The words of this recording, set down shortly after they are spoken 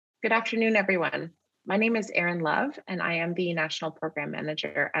Good afternoon, everyone. My name is Erin Love, and I am the National Program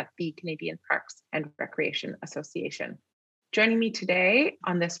Manager at the Canadian Parks and Recreation Association. Joining me today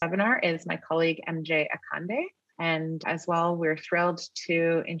on this webinar is my colleague MJ Akande. And as well, we're thrilled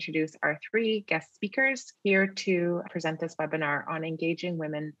to introduce our three guest speakers here to present this webinar on engaging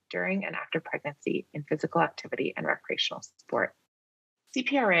women during and after pregnancy in physical activity and recreational sport.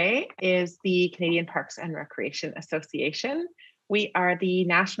 CPRA is the Canadian Parks and Recreation Association. We are the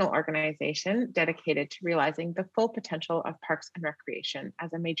national organization dedicated to realizing the full potential of parks and recreation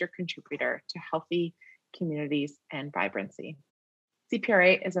as a major contributor to healthy communities and vibrancy.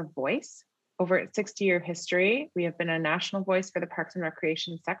 CPRA is a voice. Over its 60-year history, we have been a national voice for the parks and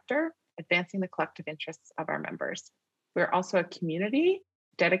recreation sector, advancing the collective interests of our members. We're also a community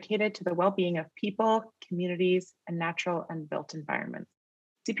dedicated to the well-being of people, communities, and natural and built environments.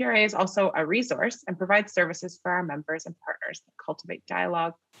 CPRA is also a resource and provides services for our members and partners that cultivate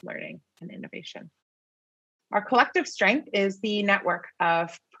dialogue, learning, and innovation. Our collective strength is the network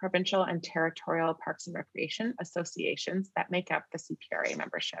of provincial and territorial parks and recreation associations that make up the CPRA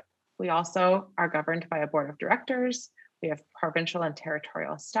membership. We also are governed by a board of directors. We have provincial and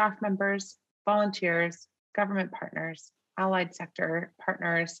territorial staff members, volunteers, government partners, allied sector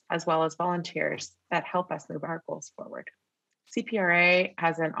partners, as well as volunteers that help us move our goals forward. CPRA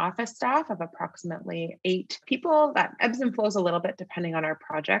has an office staff of approximately 8 people that ebbs and flows a little bit depending on our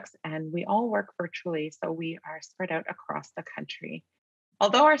projects, and we all work virtually, so we are spread out across the country.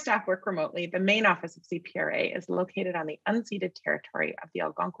 Although our staff work remotely, the main office of CPRA is located on the unceded territory of the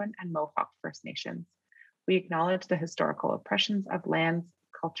Algonquin and Mohawk First Nations. We acknowledge the historical oppressions of lands,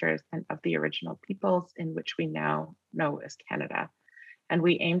 cultures, and of the original peoples in which we now know as Canada. And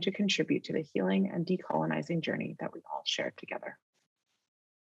we aim to contribute to the healing and decolonizing journey that we all share together.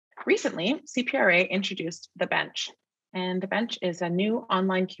 Recently, CPRA introduced The Bench, and The Bench is a new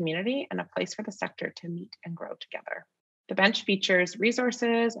online community and a place for the sector to meet and grow together. The Bench features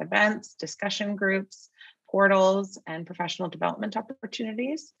resources, events, discussion groups, portals, and professional development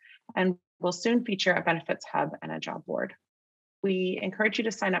opportunities, and will soon feature a benefits hub and a job board. We encourage you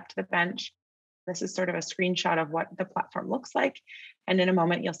to sign up to The Bench. This is sort of a screenshot of what the platform looks like. And in a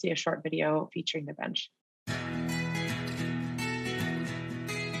moment, you'll see a short video featuring The Bench.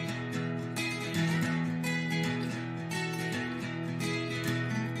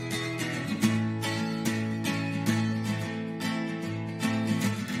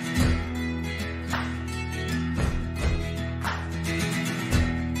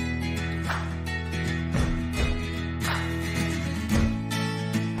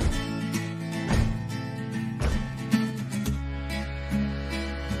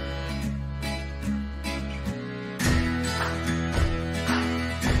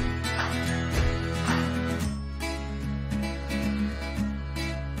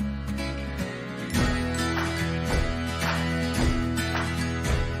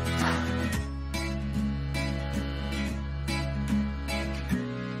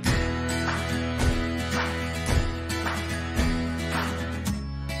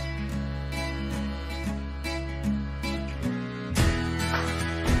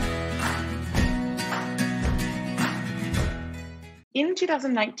 In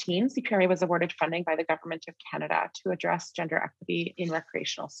 2019, CPRA was awarded funding by the Government of Canada to address gender equity in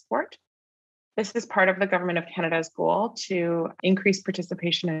recreational sport. This is part of the Government of Canada's goal to increase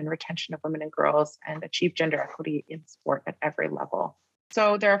participation and retention of women and girls and achieve gender equity in sport at every level.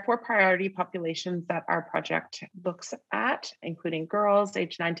 So there are 4 priority populations that our project looks at, including girls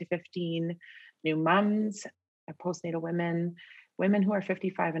aged 9 to 15, new moms, post-natal women, women who are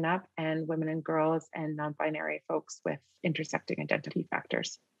 55 and up, and women and girls and non-binary folks with intersecting identity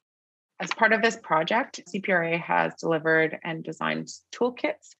factors. As part of this project, CPRA has delivered and designed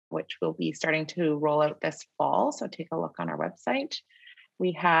toolkits, which we'll be starting to roll out this fall. So take a look on our website.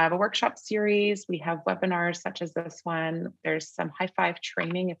 We have a workshop series. We have webinars such as this one. There's some high five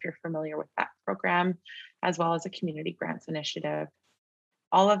training if you're familiar with that program, as well as a community grants initiative.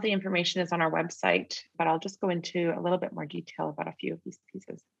 All of the information is on our website, but I'll just go into a little bit more detail about a few of these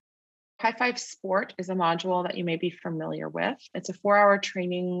pieces. High Five Sport is a module that you may be familiar with. It's a 4-hour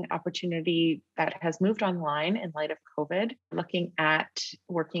training opportunity that has moved online in light of COVID, looking at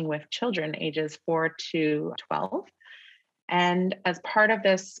working with children ages 4 to 12. And as part of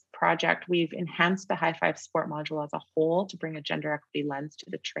this project, we've enhanced the High Five Sport module as a whole to bring a gender equity lens to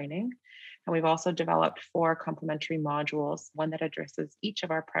the training. And we've also developed 4 complementary modules, one that addresses each of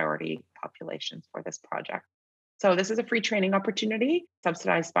our priority populations for this project. So this is a free training opportunity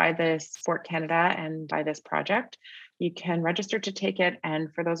subsidized by the Sport Canada and by this project. You can register to take it.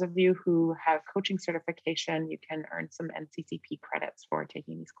 And for those of you who have coaching certification, you can earn some NCCP credits for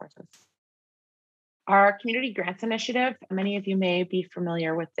taking these courses. Our community grants initiative, many of you may be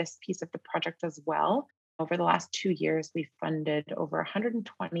familiar with this piece of the project as well. Over the last 2 years, we've funded over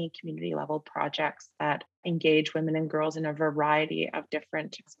 120 community level projects that engage women and girls in a variety of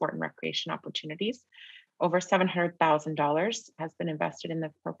different sport and recreation opportunities. Over $700,000 has been invested in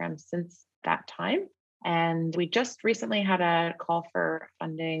the program since that time. And we just recently had a call for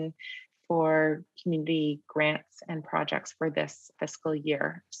funding for community grants and projects for this fiscal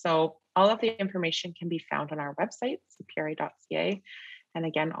year. So all of the information can be found on our website, CPRA.ca. And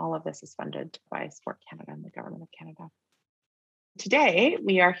again, all of this is funded by Sport Canada and the Government of Canada. Today,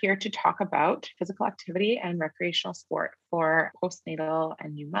 we are here to talk about physical activity and recreational sport for postnatal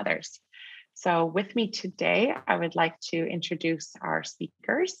and new mothers. So with me today, I would like to introduce our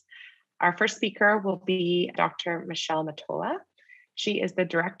speakers. Our first speaker will be Dr. Michelle Matola. She is the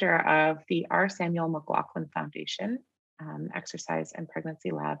director of the R. Samuel McLaughlin Foundation Exercise and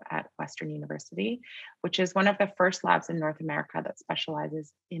Pregnancy Lab at Western University, which is one of the first labs in North America that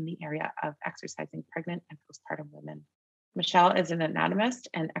specializes in the area of exercising pregnant and postpartum women. Michelle is an anatomist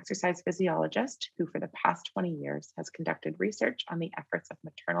and exercise physiologist who for the past 20 years has conducted research on the efforts of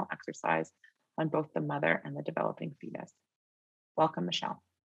maternal exercise on both the mother and the developing fetus. Welcome, Michelle.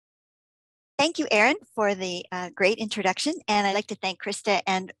 Thank you, Erin, for the great introduction. And I'd like to thank Krista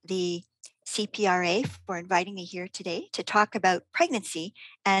and the CPRA for inviting me here today to talk about pregnancy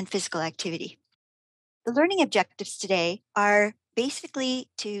and physical activity. The learning objectives today are basically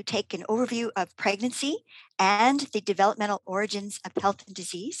to take an overview of pregnancy and the developmental origins of health and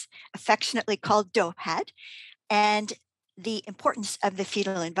disease, affectionately called DOPAD, and the importance of the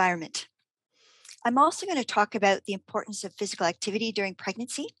fetal environment. I'm also going to talk about the importance of physical activity during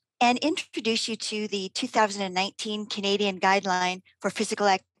pregnancy and introduce you to the 2019 Canadian Guideline for Physical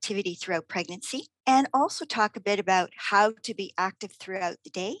Activity throughout pregnancy, and also talk a bit about how to be active throughout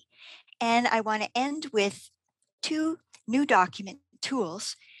the day. And I want to end with 2 new document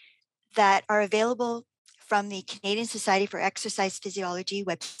tools that are available from the Canadian Society for Exercise Physiology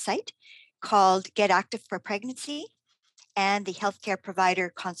website called Get Active for Pregnancy and the Healthcare Provider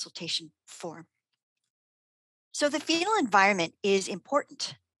Consultation Form. So the fetal environment is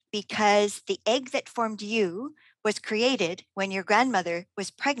important because the egg that formed you was created when your grandmother was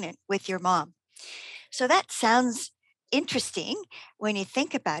pregnant with your mom. So that sounds interesting when you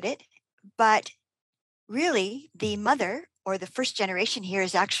think about it, but really the mother or the first generation here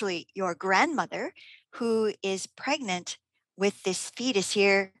is actually your grandmother who is pregnant with this fetus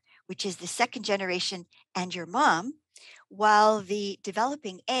here, which is the second generation, and your mom, while the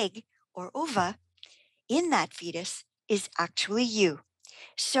developing egg or ova in that fetus is actually you.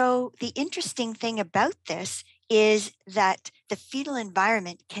 So the interesting thing about this is that the fetal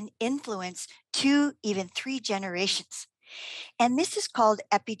environment can influence 2, even 3 generations. And this is called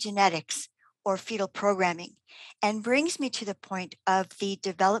epigenetics or fetal programming, and brings me to the point of the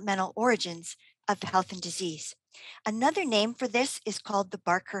developmental origins of health and disease. Another name for this is called the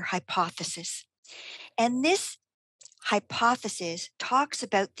Barker hypothesis. And this hypothesis talks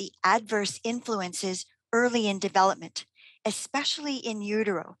about the adverse influences early in development, especially in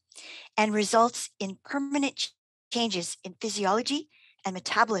utero, and results in permanent changes in physiology and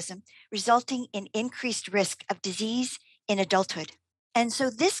metabolism, resulting in increased risk of disease in adulthood. And so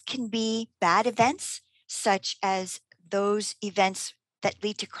this can be bad events, such as those events that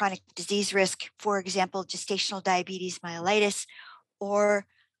lead to chronic disease risk, for example, gestational diabetes mellitus, or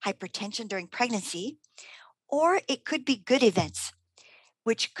hypertension during pregnancy, or it could be good events,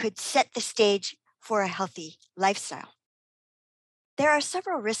 which could set the stage for a healthy lifestyle. There are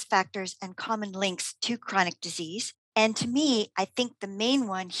several risk factors and common links to chronic disease. And to me, I think the main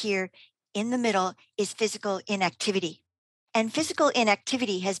one here in the middle is physical inactivity. And physical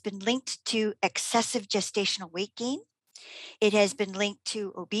inactivity has been linked to excessive gestational weight gain. It has been linked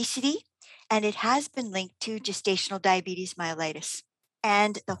to obesity, and it has been linked to gestational diabetes mellitus.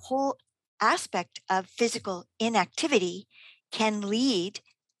 And the whole aspect of physical inactivity can lead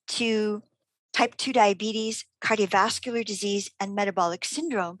to type 2 diabetes, cardiovascular disease, and metabolic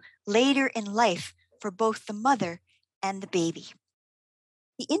syndrome later in life for both the mother and the baby.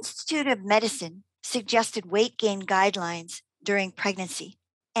 The Institute of Medicine suggested weight gain guidelines during pregnancy,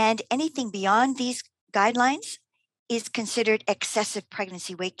 and anything beyond these guidelines is considered excessive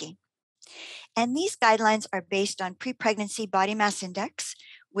pregnancy weight gain. And these guidelines are based on pre-pregnancy body mass index,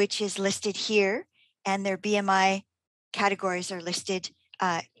 which is listed here, and their BMI categories are listed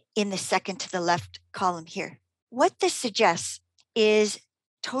in the second to the left column here. What this suggests is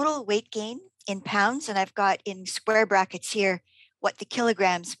total weight gain in pounds, and I've got in square brackets here what the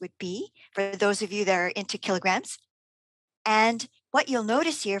kilograms would be for those of you that are into kilograms. And what you'll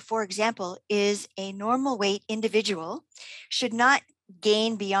notice here, for example, is a normal weight individual should not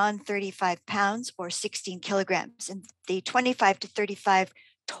gain beyond 35 pounds or 16 kilograms. And the 25 to 35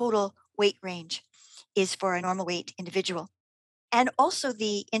 total weight range is for a normal weight individual. And also,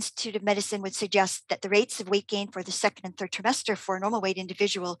 the Institute of Medicine would suggest that the rates of weight gain for the second and third trimester for a normal weight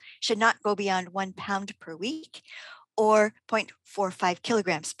individual should not go beyond 1 pound per week or 0.45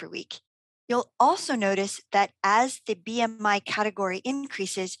 kilograms per week. You'll also notice that as the BMI category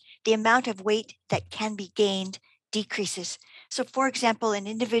increases, the amount of weight that can be gained decreases. So, for example, an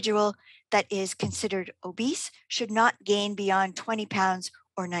individual that is considered obese should not gain beyond 20 pounds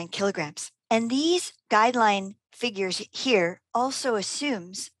or 9 kilograms. And these guideline figures here also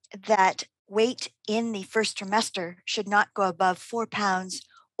assumes that weight in the first trimester should not go above 4 pounds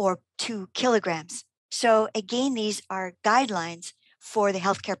or 2 kilograms. So again, these are guidelines for the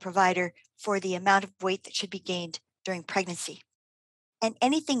healthcare provider for the amount of weight that should be gained during pregnancy. And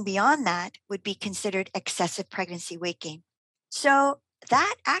anything beyond that would be considered excessive pregnancy weight gain. So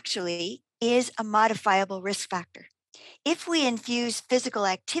that actually is a modifiable risk factor. If we infuse physical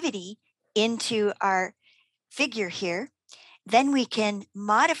activity into our figure here, then we can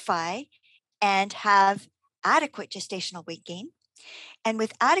modify and have adequate gestational weight gain. And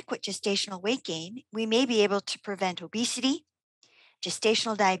with adequate gestational weight gain, we may be able to prevent obesity,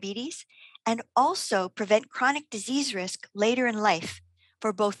 gestational diabetes, and also prevent chronic disease risk later in life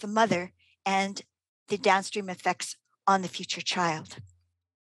for both the mother and the downstream effects on the future child.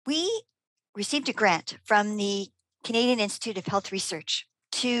 We received a grant from the Canadian Institute of Health Research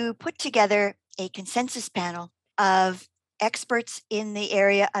to put together a consensus panel of experts in the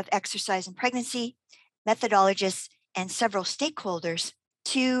area of exercise and pregnancy, methodologists, and several stakeholders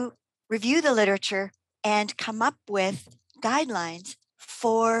to review the literature and come up with guidelines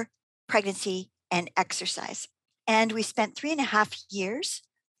for pregnancy and exercise. And we spent 3.5 years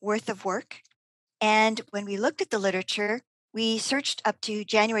worth of work. And when we looked at the literature, we searched up to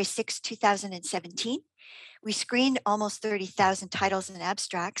January 6, 2017. We screened almost 30,000 titles and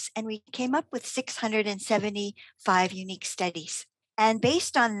abstracts, and we came up with 675 unique studies. And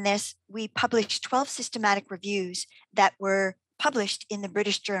based on this, we published 12 systematic reviews that were published in the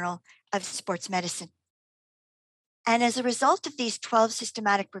British Journal of Sports Medicine. And as a result of these 12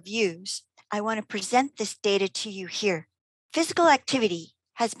 systematic reviews, I want to present this data to you here. Physical activity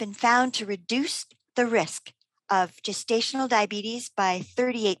has been found to reduce the risk of gestational diabetes by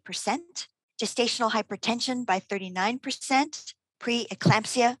 38%, gestational hypertension by 39%,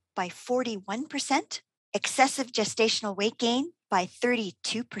 preeclampsia by 41%, excessive gestational weight gain by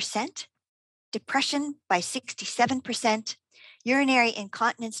 32%, depression by 67%, urinary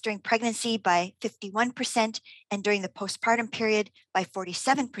incontinence during pregnancy by 51%, and during the postpartum period by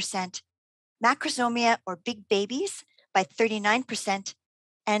 47%, macrosomia or big babies by 39%,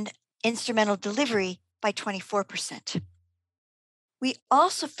 and instrumental delivery by 24%. We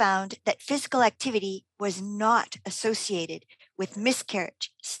also found that physical activity was not associated with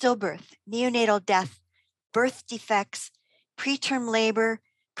miscarriage, stillbirth, neonatal death, birth defects, preterm labor,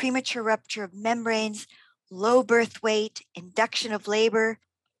 premature rupture of membranes, low birth weight, induction of labor,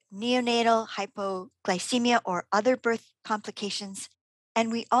 neonatal hypoglycemia or other birth complications.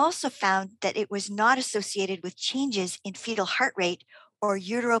 And we also found that it was not associated with changes in fetal heart rate or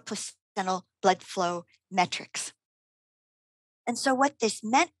uteroplacental blood flow metrics. And so what this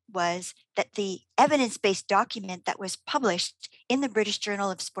meant was that the evidence-based document that was published in the British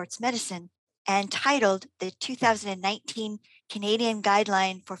Journal of Sports Medicine and titled the 2019 Canadian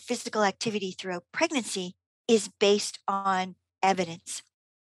Guideline for Physical Activity Throughout Pregnancy is based on evidence.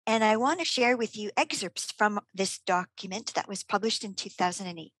 And I want to share with you excerpts from this document that was published in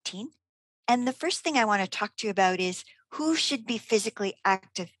 2018. And the first thing I want to talk to you about is who should be physically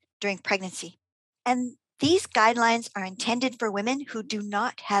active during pregnancy. And these guidelines are intended for women who do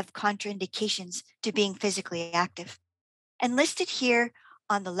not have contraindications to being physically active. And listed here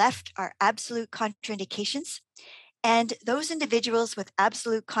on the left are absolute contraindications. And those individuals with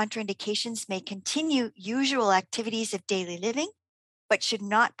absolute contraindications may continue usual activities of daily living, but should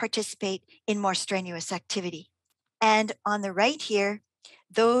not participate in more strenuous activity. And on the right here,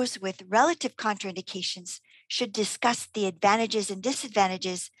 those with relative contraindications should discuss the advantages and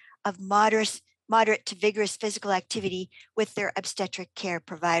disadvantages of moderate to vigorous physical activity with their obstetric care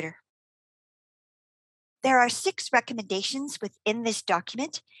provider. There are 6 recommendations within this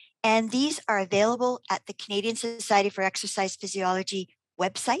document, and these are available at the Canadian Society for Exercise Physiology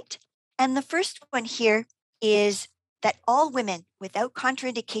website. And the first one here is that all women without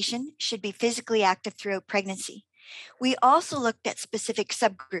contraindication should be physically active throughout pregnancy. We also looked at specific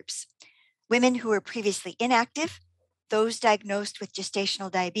subgroups: women who were previously inactive, those diagnosed with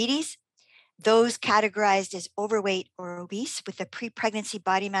gestational diabetes, those categorized as overweight or obese with a pre-pregnancy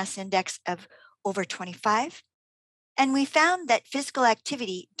body mass index of over 25. And we found that physical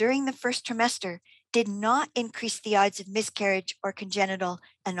activity during the first trimester did not increase the odds of miscarriage or congenital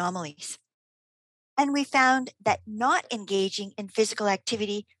anomalies. And we found that not engaging in physical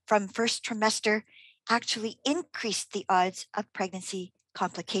activity from first trimester actually increased the odds of pregnancy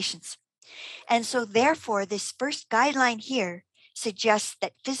complications. And so therefore, this first guideline here suggests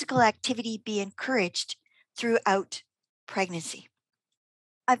that physical activity be encouraged throughout pregnancy.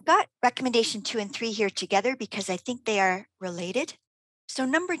 I've got recommendation 2 and 3 here together because I think they are related. So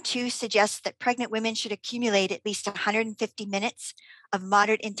number 2 suggests that pregnant women should accumulate at least 150 minutes of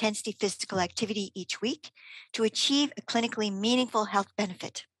moderate intensity physical activity each week to achieve a clinically meaningful health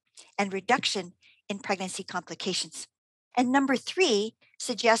benefit and reduction in pregnancy complications. And number 3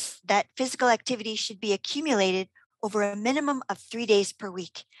 suggests that physical activity should be accumulated over a minimum of 3 days per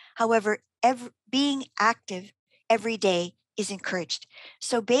week. However, being active every day is encouraged.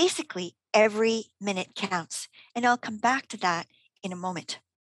 So basically, every minute counts. And I'll come back to that in a moment.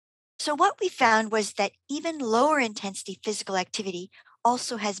 So what we found was that even lower intensity physical activity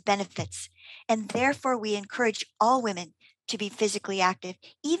also has benefits. And therefore, we encourage all women to be physically active,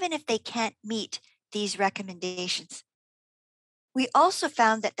 even if they can't meet these recommendations. We also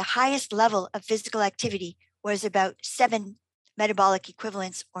found that the highest level of physical activity was about 7 metabolic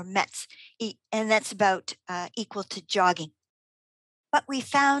equivalents, or METs, and that's about equal to jogging. But we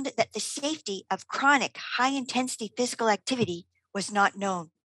found that the safety of chronic high-intensity physical activity was not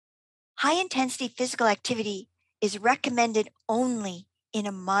known. High-intensity physical activity is recommended only in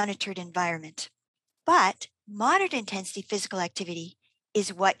a monitored environment, but moderate intensity physical activity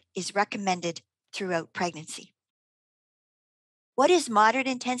is what is recommended throughout pregnancy. What is moderate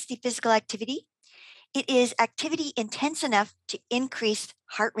intensity physical activity? It is activity intense enough to increase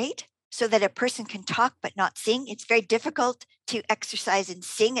heart rate so that a person can talk but not sing. It's very difficult to exercise and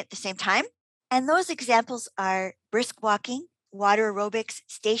sing at the same time. And those examples are brisk walking, water aerobics,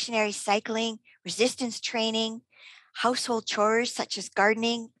 stationary cycling, resistance training, household chores such as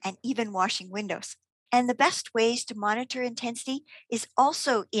gardening, and even washing windows. And the best ways to monitor intensity is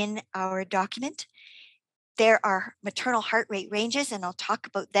also in our document. There are maternal heart rate ranges, and I'll talk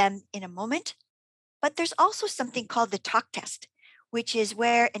about them in a moment. But there's also something called the talk test, which is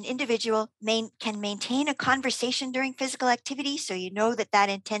where an individual can maintain a conversation during physical activity, so you know that that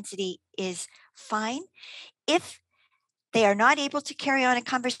intensity is fine. If they are not able to carry on a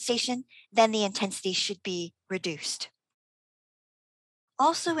conversation, then the intensity should be reduced.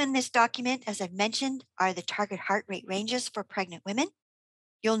 Also in this document, as I've mentioned, are the target heart rate ranges for pregnant women.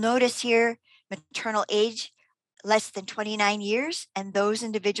 You'll notice here maternal age less than 29 years and those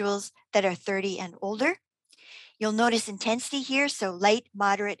individuals that are 30 and older. You'll notice intensity here, so light,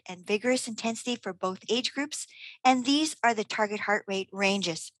 moderate, and vigorous intensity for both age groups. And these are the target heart rate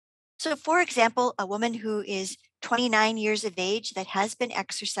ranges. So for example, a woman who is 29 years of age that has been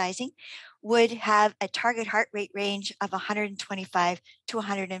exercising would have a target heart rate range of 125 to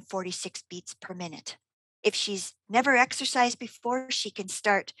 146 beats per minute. If she's never exercised before, she can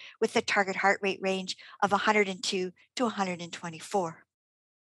start with the target heart rate range of 102 to 124.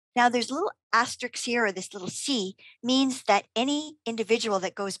 Now there's a little asterisk here, or this little C means that any individual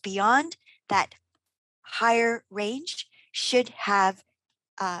that goes beyond that higher range should have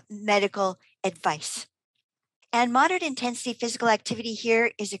medical advice. And moderate intensity physical activity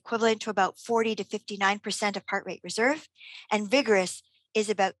here is equivalent to about 40 to 59% of heart rate reserve, and vigorous is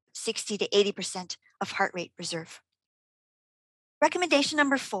about 60 to 80% of heart rate reserve. Recommendation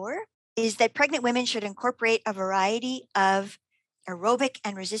number 4 is that pregnant women should incorporate a variety of aerobic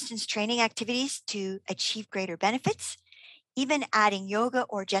and resistance training activities to achieve greater benefits. Even adding yoga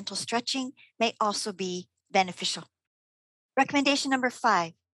or gentle stretching may also be beneficial. Recommendation number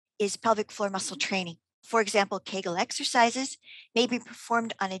 5 is pelvic floor muscle training. For example, Kegel exercises may be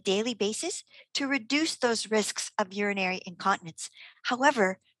performed on a daily basis to reduce those risks of urinary incontinence.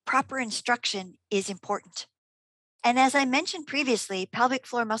 However, proper instruction is important. And as I mentioned previously, pelvic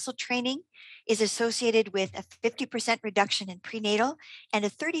floor muscle training is associated with a 50% reduction in prenatal and a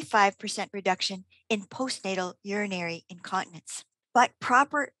 35% reduction in postnatal urinary incontinence. But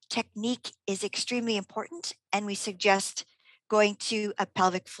proper technique is extremely important, and we suggest going to a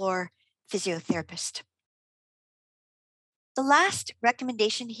pelvic floor physiotherapist. The last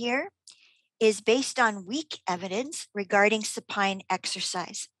recommendation here is based on weak evidence regarding supine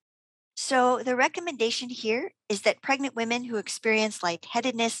exercise. So, the recommendation here is that pregnant women who experience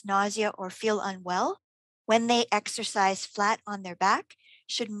lightheadedness, nausea, or feel unwell when they exercise flat on their back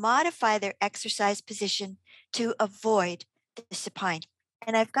should modify their exercise position to avoid the supine.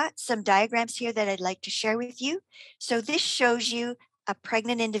 And I've got some diagrams here that I'd like to share with you. So, this shows you a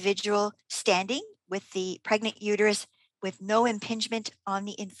pregnant individual standing with the pregnant uterus with no impingement on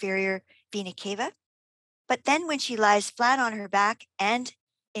the inferior vena cava. But then when she lies flat on her back and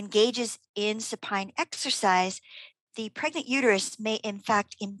engages in supine exercise, the pregnant uterus may in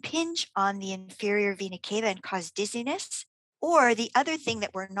fact impinge on the inferior vena cava and cause dizziness. Or the other thing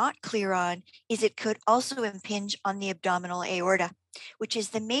that we're not clear on is it could also impinge on the abdominal aorta, which is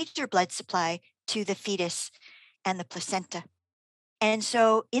the major blood supply to the fetus and the placenta. And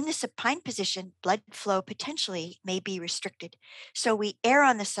so in the supine position, blood flow potentially may be restricted. So we err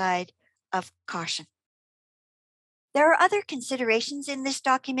on the side of caution. There are other considerations in this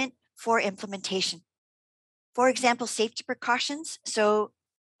document for implementation. For example, safety precautions. So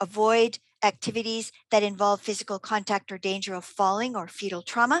avoid activities that involve physical contact or danger of falling or fetal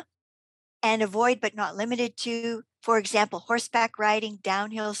trauma. And avoid, but not limited to, for example, horseback riding,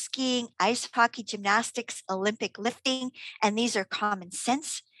 downhill skiing, ice hockey, gymnastics, Olympic lifting, and these are common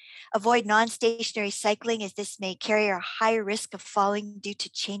sense. Avoid non stationary cycling, as this may carry a higher risk of falling due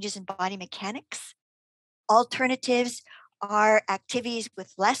to changes in body mechanics. Alternatives are activities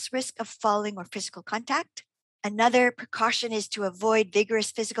with less risk of falling or physical contact. Another precaution is to avoid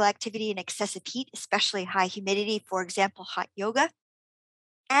vigorous physical activity in excessive heat, especially high humidity, for example, hot yoga.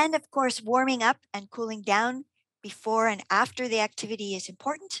 And of course, warming up and cooling down before and after the activity is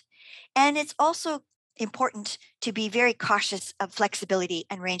important. And it's also important to be very cautious of flexibility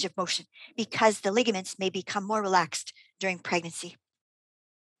and range of motion because the ligaments may become more relaxed during pregnancy.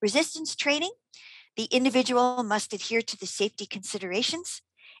 Resistance training, the individual must adhere to the safety considerations.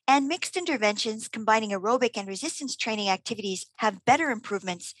 And mixed interventions combining aerobic and resistance training activities have better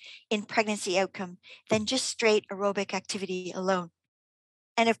improvements in pregnancy outcome than just straight aerobic activity alone.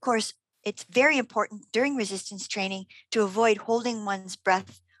 And of course, it's very important during resistance training to avoid holding one's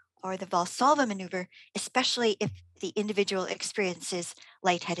breath or the Valsalva maneuver, especially if the individual experiences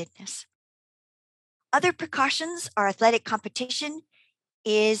lightheadedness. Other precautions are athletic competition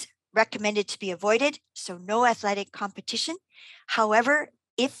is recommended to be avoided, so no athletic competition. However,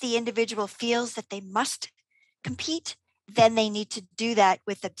 if the individual feels that they must compete, then they need to do that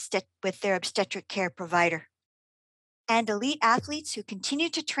with their obstetric care provider. And elite athletes who continue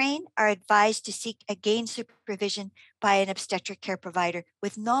to train are advised to seek again supervision by an obstetric care provider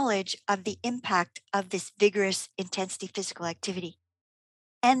with knowledge of the impact of this vigorous intensity physical activity.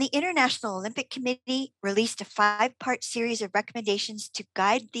 And the International Olympic Committee released a 5-part series of recommendations to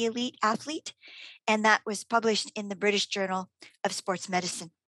guide the elite athlete, and that was published in the British Journal of Sports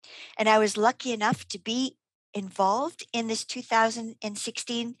Medicine. And I was lucky enough to be involved in this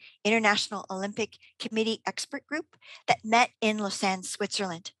 2016 International Olympic Committee expert group that met in Lausanne,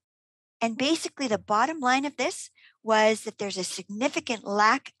 Switzerland. And basically, the bottom line of this was that there's a significant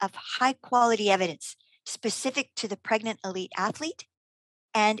lack of high quality evidence specific to the pregnant elite athlete,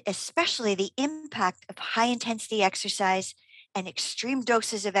 and especially the impact of high intensity exercise and extreme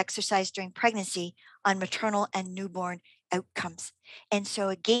doses of exercise during pregnancy on maternal and newborn outcomes. And so,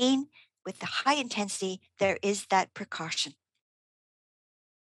 again, with the high intensity, there is that precaution.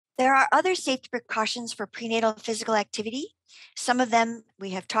 There are other safety precautions for prenatal physical activity. Some of them we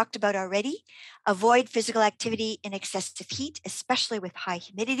have talked about already. Avoid physical activity in excessive heat, especially with high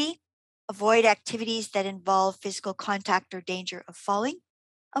humidity. Avoid activities that involve physical contact or danger of falling.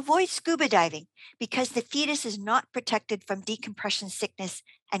 Avoid scuba diving because the fetus is not protected from decompression sickness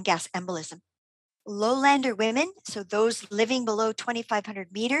and gas embolism. Lowlander women, so those living below 2,500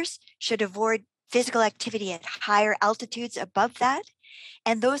 meters, should avoid physical activity at higher altitudes above that.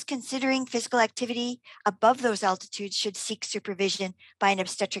 And those considering physical activity above those altitudes should seek supervision by an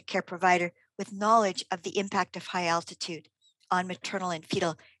obstetric care provider with knowledge of the impact of high altitude on maternal and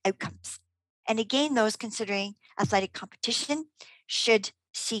fetal outcomes. And again, those considering athletic competition should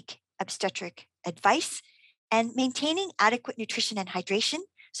seek obstetric advice, and maintaining adequate nutrition and hydration.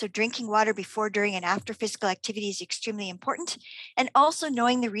 So drinking water before, during, and after physical activity is extremely important. And also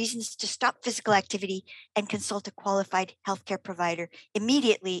knowing the reasons to stop physical activity and consult a qualified healthcare provider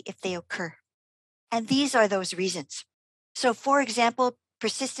immediately if they occur. And these are those reasons. So for example,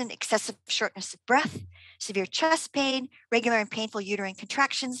 persistent excessive shortness of breath, severe chest pain, regular and painful uterine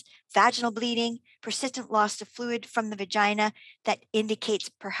contractions, vaginal bleeding, persistent loss of fluid from the vagina that indicates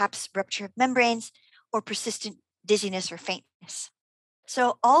perhaps rupture of membranes, or persistent dizziness or faintness.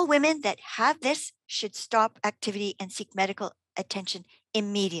 So all women that have this should stop activity and seek medical attention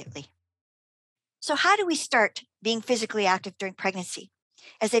immediately. So how do we start being physically active during pregnancy?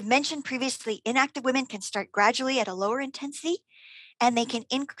 As I've mentioned previously, inactive women can start gradually at a lower intensity, and they can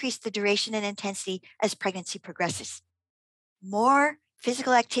increase the duration and intensity as pregnancy progresses. More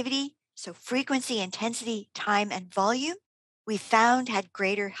physical activity, so frequency, intensity, time, and volume, we found had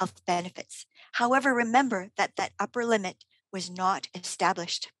greater health benefits. However, remember that that upper limit was not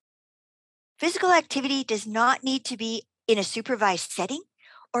established. Physical activity does not need to be in a supervised setting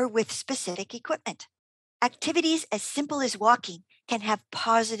or with specific equipment. Activities as simple as walking can have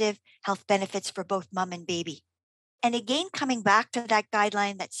positive health benefits for both mom and baby. And again, coming back to that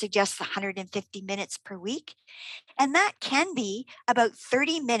guideline that suggests 150 minutes per week, and that can be about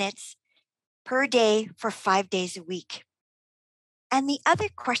 30 minutes per day for 5 days a week. And the other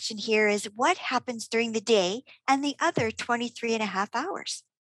question here is what happens during the day and the other 23 and a half hours?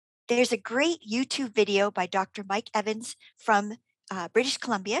 There's a great YouTube video by Dr. Mike Evans from British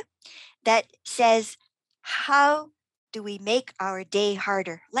Columbia that says, how do we make our day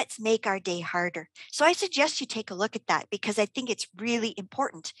harder? Let's make our day harder. So I suggest you take a look at that because I think it's really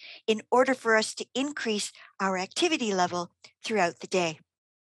important in order for us to increase our activity level throughout the day.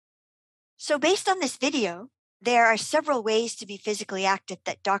 So based on this video, there are several ways to be physically active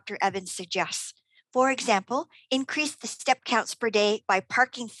that Dr. Evans suggests. For example, increase the step counts per day by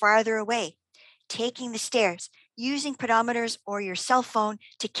parking farther away, taking the stairs, using pedometers or your cell phone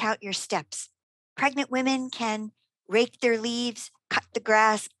to count your steps. Pregnant women can rake their leaves, cut the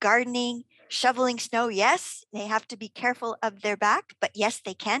grass, gardening, shoveling snow. Yes, they have to be careful of their back, but yes,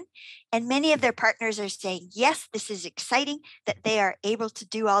 they can. And many of their partners are saying, yes, this is exciting that they are able to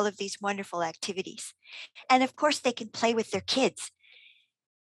do all of these wonderful activities. And of course, they can play with their kids.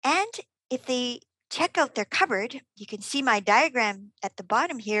 And if they check out their cupboard, you can see my diagram at the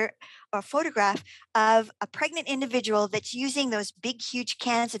bottom here, or photograph of a pregnant individual that's using those big, huge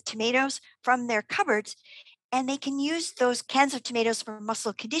cans of tomatoes from their cupboards. And they can use those cans of tomatoes for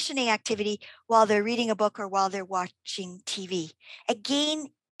muscle conditioning activity while they're reading a book or while they're watching TV. Again,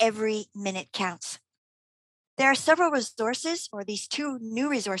 every minute counts. There are several resources, or these two new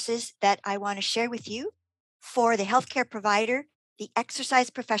resources, that I want to share with you for the healthcare provider, the exercise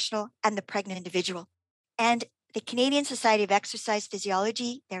professional, and the pregnant individual. And the Canadian Society of Exercise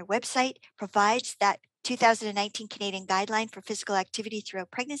Physiology, their website, provides that 2019 Canadian guideline for physical activity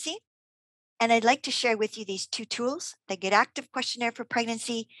throughout pregnancy. And I'd like to share with you these two tools, the Get Active questionnaire for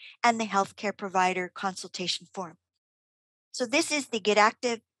pregnancy and the healthcare provider consultation form. So this is the Get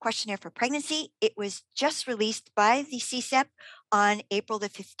Active questionnaire for pregnancy. It was just released by the CSEP on April the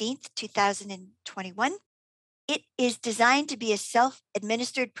 15th, 2021. It is designed to be a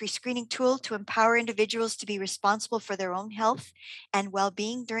self-administered pre-screening tool to empower individuals to be responsible for their own health and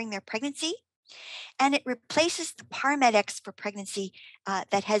well-being during their pregnancy. And it replaces the PARMEDX for pregnancy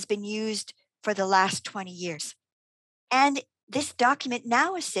that has been used for the last 20 years. And this document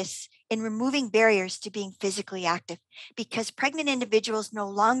now assists in removing barriers to being physically active because pregnant individuals no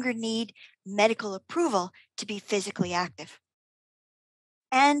longer need medical approval to be physically active.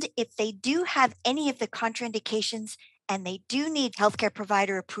 And if they do have any of the contraindications and they do need healthcare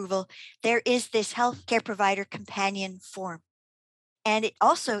provider approval, there is this healthcare provider companion form. And it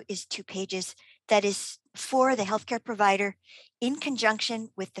also is 2 pages that is for the healthcare provider in conjunction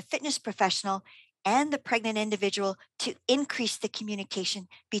with the fitness professional and the pregnant individual to increase the communication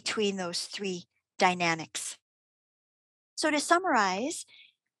between those 3 dynamics. So to summarize,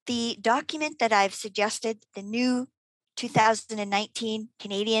 the document that I've suggested, the new 2019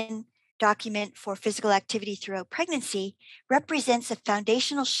 Canadian document for physical activity throughout pregnancy, represents a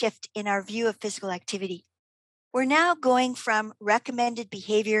foundational shift in our view of physical activity. We're now going from recommended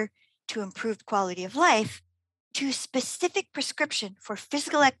behavior to improved quality of life to specific prescription for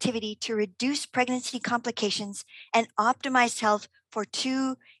physical activity to reduce pregnancy complications and optimize health for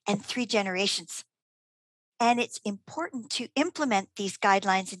 2 and 3 generations. And it's important to implement these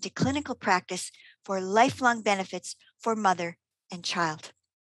guidelines into clinical practice for lifelong benefits for mother and child.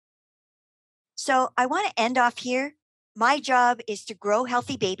 So I want to end off here. My job is to grow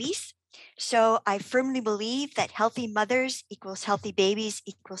healthy babies. So I firmly believe that healthy mothers equals healthy babies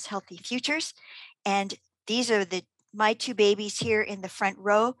equals healthy futures. And these are my 2 babies here in the front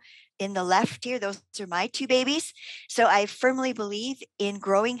row. In the left here, those are my 2 babies. So I firmly believe in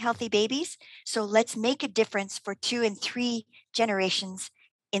growing healthy babies. So let's make a difference for 2 and 3 generations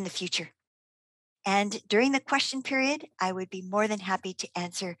in the future. And during the question period, I would be more than happy to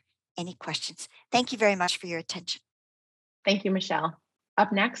answer any questions. Thank you very much for your attention. Thank you, Michelle.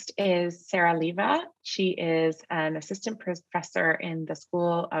 Up next is Sarah Leva. She is an assistant professor in the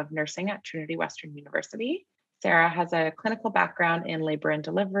School of Nursing at Trinity Western University. Sarah has a clinical background in labor and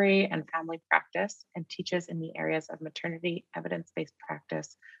delivery and family practice and teaches in the areas of maternity, evidence-based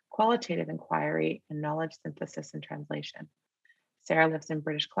practice, qualitative inquiry, and knowledge synthesis and translation. Sarah lives in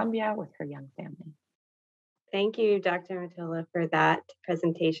British Columbia with her young family. Thank you, Dr. Matola, for that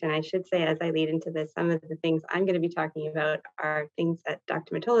presentation. I should say, as I lead into this, some of the things I'm going to be talking about are things that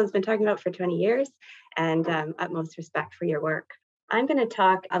Dr. Matola has been talking about for 20 years, and utmost respect for your work. I'm going to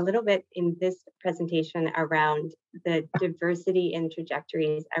talk a little bit in this presentation around the diversity in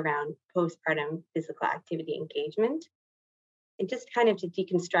trajectories around postpartum physical activity engagement, and just kind of to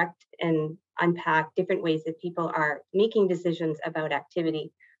deconstruct and unpack different ways that people are making decisions about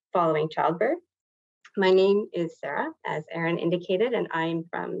activity following childbirth. My name is Sarah, as Erin indicated, and I'm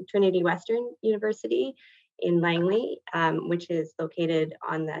from Trinity Western University in Langley, which is located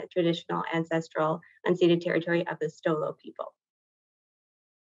on the traditional ancestral unceded territory of the Stolo people.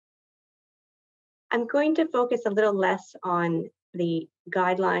 I'm going to focus a little less on the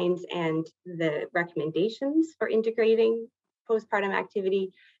guidelines and the recommendations for integrating postpartum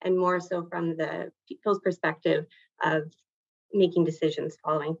activity, and more so from the people's perspective of making decisions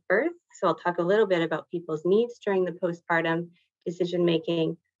following birth. So I'll talk a little bit about people's needs during the postpartum decision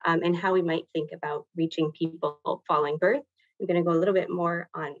making, and how we might think about reaching people following birth. I'm going to go a little bit more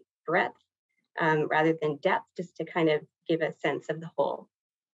on breadth rather than depth, just to kind of give a sense of the whole.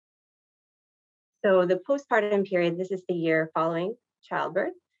 So the postpartum period, this is the year following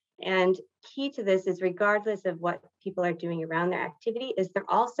childbirth. And key to this is, regardless of what people are doing around their activity, is they're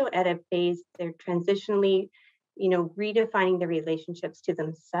also at a phase, they're transitionally, redefining their relationships to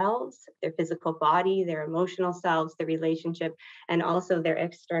themselves, their physical body, their emotional selves, their relationship, and also their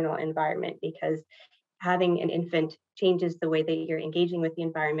external environment, because having an infant changes the way that you're engaging with the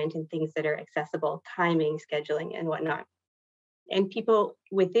environment and things that are accessible, timing, scheduling, and whatnot. And people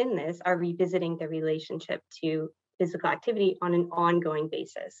within this are revisiting their relationship to physical activity on an ongoing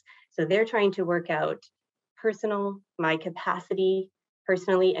basis. So they're trying to work out my capacity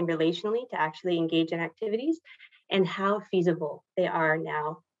personally and relationally to actually engage in activities, and how feasible they are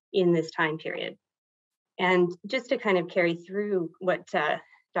now in this time period. And just to kind of carry through what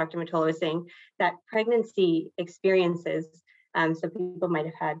Dr. Matola was saying, that pregnancy experiences, so people might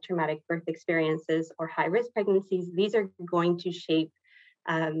have had traumatic birth experiences or high-risk pregnancies, these are going to shape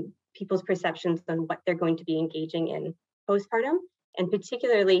people's perceptions on what they're going to be engaging in postpartum. And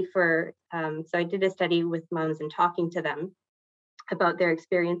particularly so I did a study with moms and talking to them about their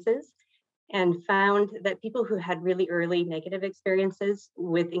experiences, and found that people who had really early negative experiences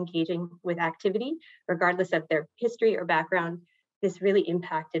with engaging with activity, regardless of their history or background, this really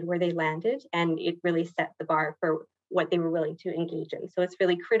impacted where they landed, and it really set the bar for what they were willing to engage in. So it's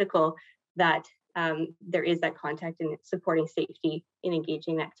really critical that there is that contact and supporting safety in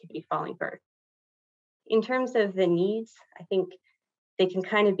engaging in activity following birth. In terms of the needs, I think they can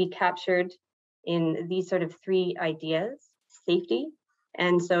kind of be captured in these sort of three ideas: safety,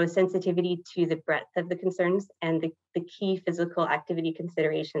 and so sensitivity to the breadth of the concerns and the key physical activity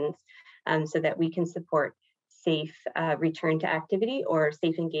considerations, so that we can support safe return to activity or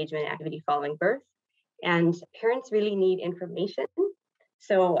safe engagement in activity following birth. And parents really need information.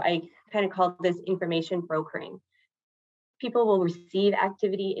 So I kind of call this information brokering. People will receive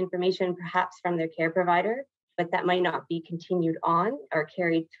activity information perhaps from their care provider, but that might not be continued on or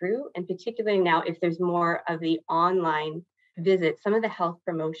carried through. And particularly now, if there's more of the online visits, some of the health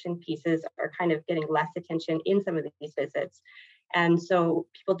promotion pieces are kind of getting less attention in some of these visits. And so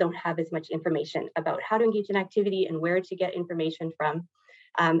people don't have as much information about how to engage in activity and where to get information from.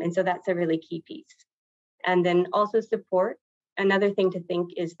 And so that's a really key piece. And then also support. Another thing to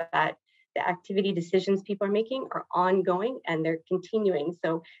think is that the activity decisions people are making are ongoing and they're continuing.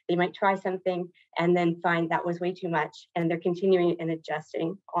 So they might try something and then find that was way too much, and they're continuing and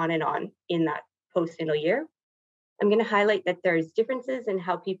adjusting on and on in that postnatal year. I'm going to highlight that there's differences in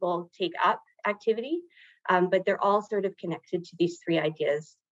how people take up activity, but they're all sort of connected to these three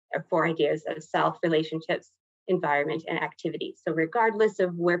ideas, or four ideas of self, relationships, environment, and activity. So regardless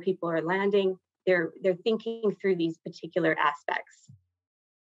of where people are landing, they're thinking through these particular aspects.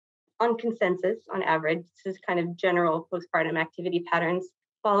 On consensus, on average, this is kind of general postpartum activity patterns.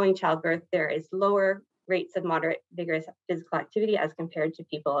 Following childbirth, there is lower rates of moderate, vigorous physical activity as compared to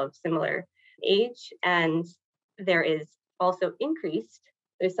people of similar age. And there is also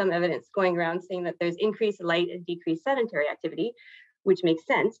there's some evidence going around saying that there's increased light and decreased sedentary activity, which makes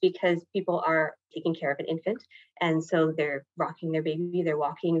sense because people are taking care of an infant. And so they're rocking their baby, they're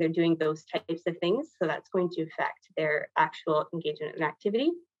walking, they're doing those types of things. So that's going to affect their actual engagement in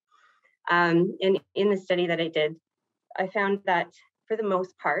activity. And in the study that I did, I found that for the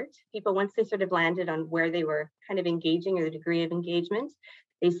most part, people, once they sort of landed on where they were kind of engaging or the degree of engagement,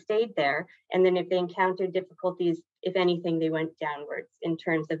 they stayed there. And then if they encountered difficulties, if anything, they went downwards in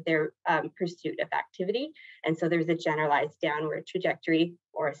terms of their pursuit of activity. And so there's a generalized downward trajectory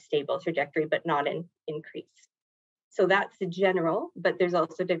or a stable trajectory, but not an increase. So that's the general, but there's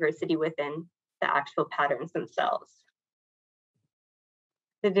also diversity within the actual patterns themselves.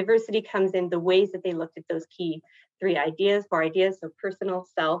 The diversity comes in the ways that they looked at those key four ideas, so personal,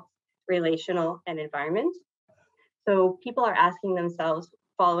 self, relational, and environment. So people are asking themselves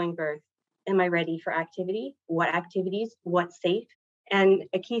following birth, am I ready for activity? What activities? What's safe? And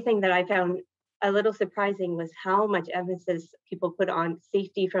a key thing that I found a little surprising was how much emphasis people put on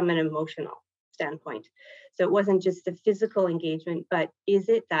safety from an emotional standpoint. So it wasn't just the physical engagement, but is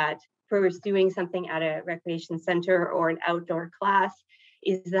it that pursuing something at a recreation center or an outdoor class,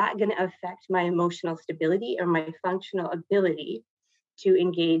 is that going to affect my emotional stability or my functional ability to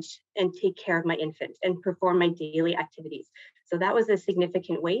engage and take care of my infant and perform my daily activities? So that was a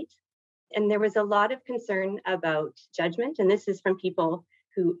significant weight. And there was a lot of concern about judgment. And this is from people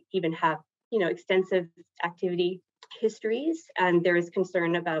who even have, extensive activity histories. And there is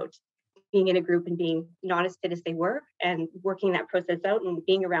concern about being in a group and being not as fit as they were and working that process out and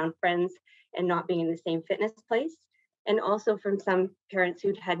being around friends and not being in the same fitness place. And also from some parents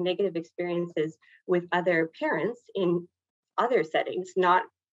who'd had negative experiences with other parents in other settings, not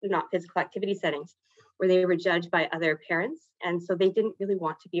physical activity settings, where they were judged by other parents. And so they didn't really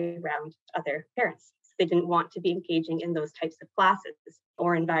want to be around other parents. They didn't want to be engaging in those types of classes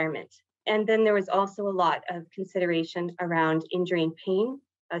or environment. And then there was also a lot of consideration around injury and pain.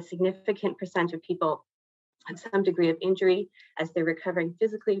 A significant percent of people have some degree of injury as they're recovering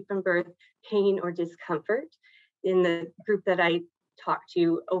physically from birth, pain or discomfort. In the group that I talked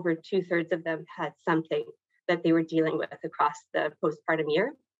to, over 2/3 of them had something that they were dealing with across the postpartum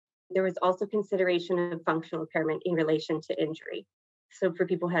year. There was also consideration of functional impairment in relation to injury. So for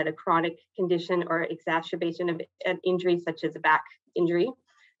people who had a chronic condition or exacerbation of an injury, such as a back injury,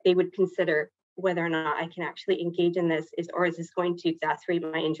 they would consider whether or not I can actually engage in this, or is this going to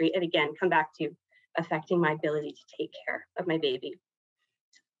exacerbate my injury? And again, come back to affecting my ability to take care of my baby.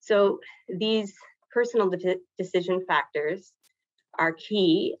 So these personal decision factors are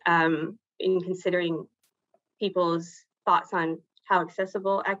key in considering people's thoughts on how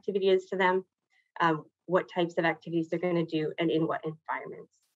accessible activity is to them, what types of activities they're going to do, and in what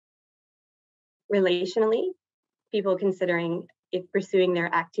environments. Relationally, people considering if pursuing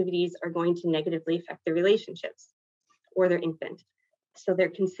their activities are going to negatively affect their relationships or their infant. So they're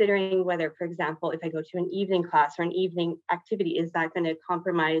considering whether, for example, if I go to an evening class or an evening activity, is that going to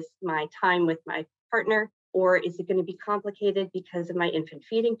compromise my time with my partner? Or is it going to be complicated because of my infant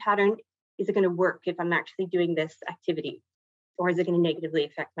feeding pattern? Is it going to work if I'm actually doing this activity? Or is it going to negatively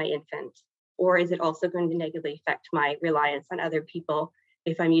affect my infant? Or is it also going to negatively affect my reliance on other people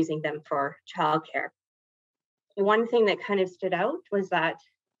if I'm using them for childcare? One thing that kind of stood out was that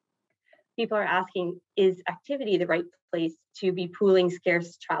people are asking, is activity the right place to be pooling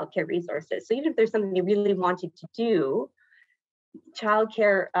scarce childcare resources? So even if there's something they really wanted to do,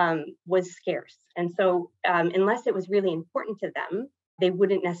 childcare was scarce. And so unless it was really important to them, they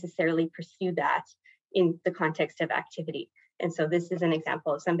wouldn't necessarily pursue that in the context of activity. And so this is an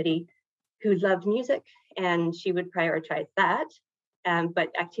example of somebody who loved music and she would prioritize that. But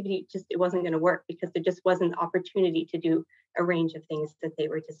activity it wasn't going to work because there just wasn't the opportunity to do a range of things that they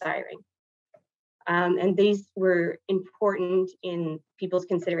were desiring. And these were important in people's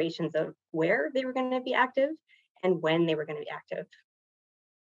considerations of where they were going to be active and when they were going to be active.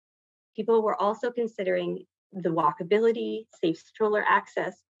 People were also considering the walkability, safe stroller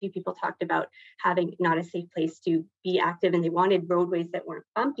access. A few people talked about having not a safe place to be active, and they wanted roadways that weren't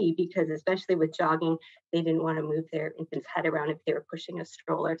bumpy because, especially with jogging, they didn't want to move their infant's head around if they were pushing a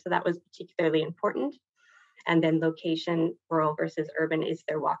stroller. So that was particularly important. And then location, rural versus urban, is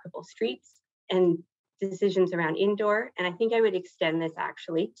there walkable streets? And decisions around indoor. And I think I would extend this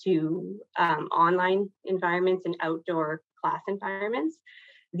actually to online environments and outdoor class environments.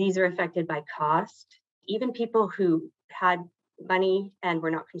 These are affected by cost. Even people who had money and were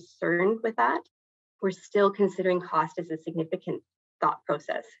not concerned with that were still considering cost as a significant thought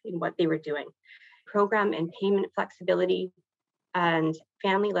process in what they were doing. Program and payment flexibility and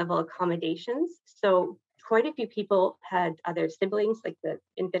family level accommodations. So quite a few people had other siblings, like the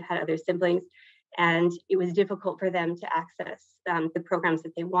infant had other siblings, and it was difficult for them to access the programs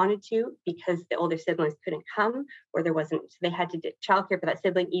that they wanted to because the older siblings couldn't come, or there wasn't, so they had to do childcare for that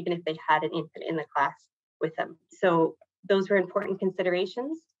sibling, even if they had an infant in the class with them. So those were important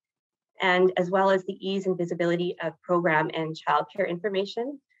considerations. and as well as the ease and visibility of program and childcare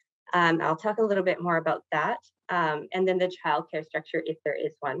information. I'll talk a little bit more about that, and then the childcare structure, if there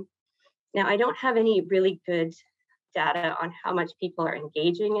is one. Now, I don't have any really good data on how much people are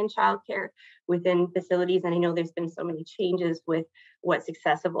engaging in childcare within facilities, and I know there's been so many changes with what's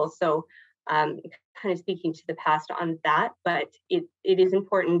accessible. So kind of speaking to the past on that, but it is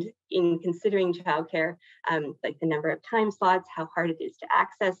important in considering childcare, like the number of time slots, how hard it is to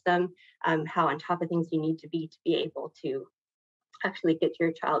access them, how on top of things you need to be able to actually get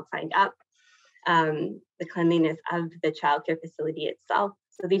your child signed up, the cleanliness of the childcare facility itself.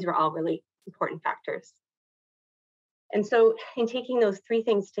 So these were all really important factors. And so in taking those three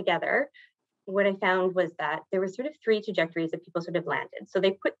things together, what I found was that there were sort of three trajectories that people sort of landed. So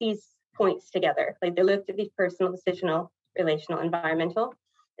they put these points together, like they looked at these personal, decisional, relational, environmental,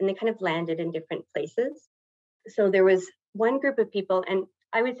 and they kind of landed in different places. So there was one group of people, and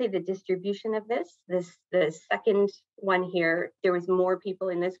I would say the distribution of the second one here, there was more people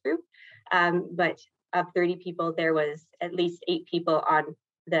in this group, but of 30 people, there was at least 8 people on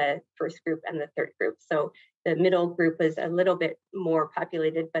the first group and the third group. So the middle group was a little bit more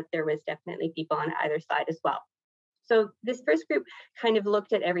populated, but there was definitely people on either side as well. So this first group kind of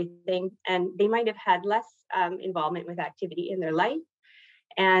looked at everything, and they might have had less involvement with activity in their life.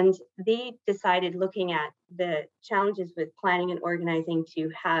 And they decided, looking at the challenges with planning and organizing, to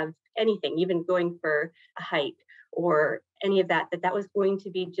have anything, even going for a hike or any of that, that was going to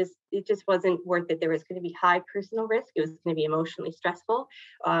be it just wasn't worth it. There was going to be high personal risk. It was going to be emotionally stressful.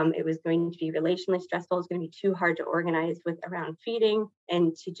 It was going to be relationally stressful. It was going to be too hard to organize around feeding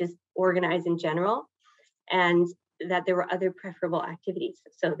and to just organize in general. And that there were other preferable activities.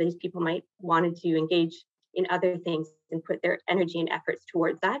 So these people might wanted to engage in other things and put their energy and efforts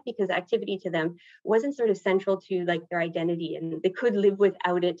towards that, because activity to them wasn't sort of central to like their identity, and they could live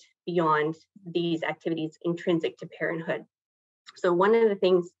without it beyond these activities intrinsic to parenthood. So one of the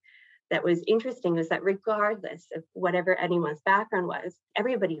things that was interesting was that regardless of whatever anyone's background was,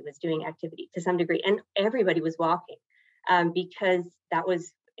 everybody was doing activity to some degree, and everybody was walking, because that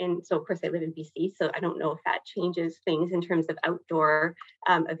was. And so, of course, I live in BC, so I don't know if that changes things in terms of outdoor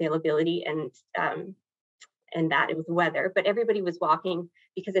availability and that it was weather, but everybody was walking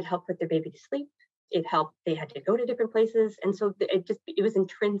because it helped put their baby to sleep. It helped, they had to go to different places. And so it was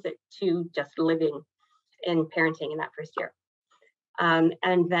intrinsic to just living and parenting in that first year.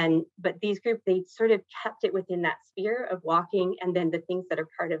 But these groups, they sort of kept it within that sphere of walking, and then the things that are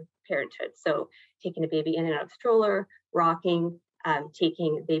part of parenthood. So taking a baby in and out of stroller, rocking,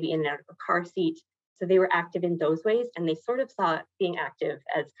 taking a baby in and out of a car seat. So they were active in those ways, and they sort of saw being active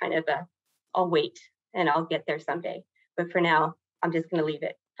as kind of I'll wait and I'll get there someday. But for now, I'm just going to leave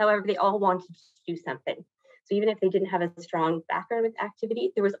it. However, they all wanted to do something. So even if they didn't have a strong background with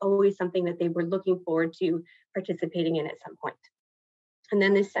activity, there was always something that they were looking forward to participating in at some point. And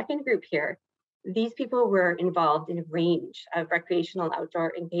then the second group here, these people were involved in a range of recreational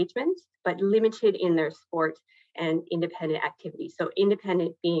outdoor engagement, but limited in their sport and independent activity. So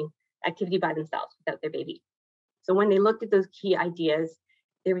independent being activity by themselves without their baby. So when they looked at those key ideas,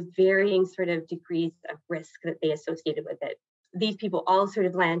 there was varying sort of degrees of risk that they associated with it. These people all sort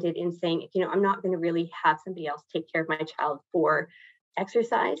of landed in saying, I'm not going to really have somebody else take care of my child for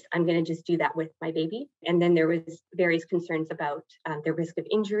exercise. I'm going to just do that with my baby. And then there was various concerns about the risk of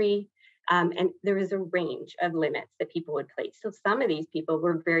injury. And there was a range of limits that people would place. So some of these people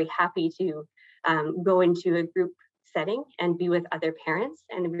were very happy to go into a group setting and be with other parents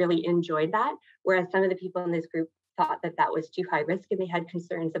and really enjoyed that. Whereas some of the people in this group thought that was too high risk, and they had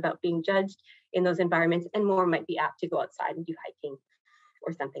concerns about being judged in those environments, and more might be apt to go outside and do hiking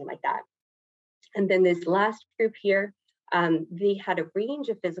or something like that. And then this last group here, they had a range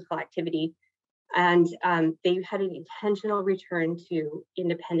of physical activity, and they had an intentional return to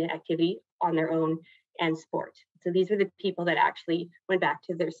independent activity on their own and sport. So these were the people that actually went back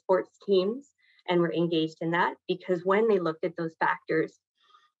to their sports teams and were engaged in that, because when they looked at those factors,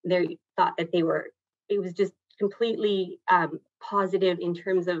 they thought that it was just completely positive in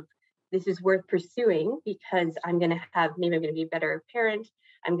terms of, this is worth pursuing because maybe I'm going to be a better parent.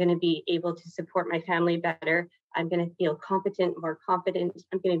 I'm going to be able to support my family better. I'm going to feel competent, more confident.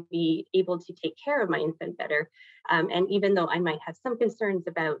 I'm going to be able to take care of my infant better. And even though I might have some concerns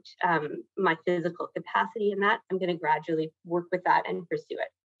about my physical capacity in that, I'm going to gradually work with that and pursue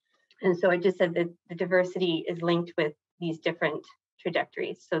it. And so I just said that the diversity is linked with these different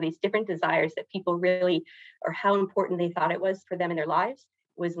trajectories. So these different desires that people really, or how important they thought it was for them in their lives,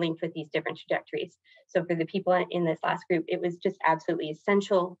 was linked with these different trajectories. So for the people in this last group, it was just absolutely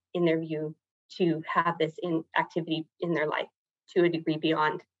essential in their view to have this in activity in their life to a degree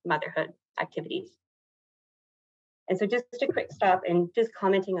beyond motherhood activities. And so just a quick stop and just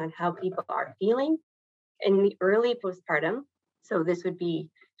commenting on how people are feeling in the early postpartum. So this would be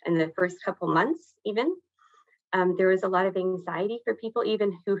in the first couple months even. There was a lot of anxiety for people,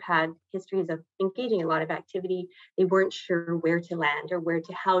 even who had histories of engaging in a lot of activity. They weren't sure where to land or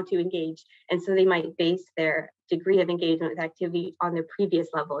how to engage. And so they might base their degree of engagement with activity on their previous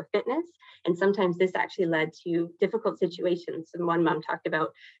level of fitness. And sometimes this actually led to difficult situations. And one mom talked about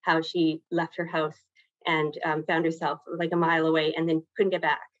how she left her house and found herself like a mile away and then couldn't get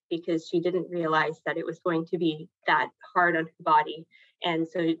back because she didn't realize that it was going to be that hard on her body. And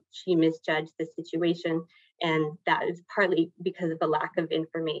so she misjudged the situation. And that is partly because of the lack of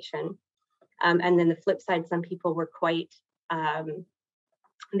information. And then the flip side, some people were quite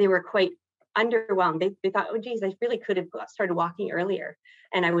underwhelmed. They thought, oh, geez, I really could have started walking earlier.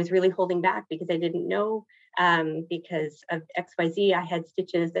 And I was really holding back because I didn't know because of XYZ, I had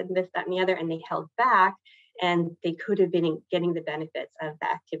stitches and this, that, and the other, and they held back. And they could have been getting the benefits of the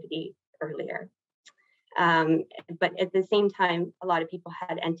activity earlier. But at the same time, a lot of people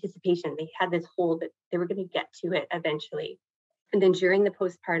had anticipation. They had this hold that they were going to get to it eventually. And then during the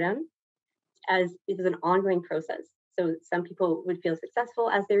postpartum, as it was an ongoing process. So some people would feel successful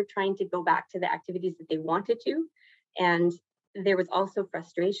as they're trying to go back to the activities that they wanted to. And there was also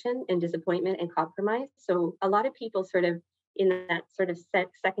frustration and disappointment and compromise. So a lot of people sort of in that sort of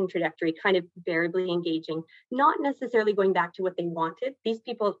second trajectory, kind of variably engaging, not necessarily going back to what they wanted. These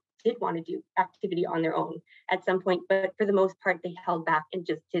people did want to do activity on their own at some point, but for the most part, they held back and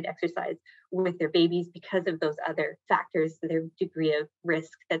just did exercise with their babies because of those other factors, their degree of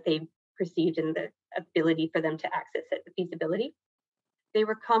risk that they perceived and the ability for them to access it, the feasibility. They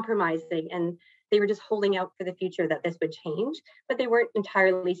were compromising and they were just holding out for the future that this would change, but they weren't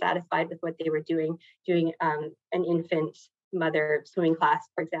entirely satisfied with what they were doing an infant mother swimming class,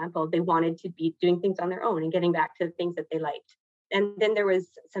 for example. They wanted to be doing things on their own and getting back to the things that they liked. And then there was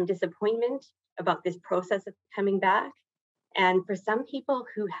some disappointment about this process of coming back. And for some people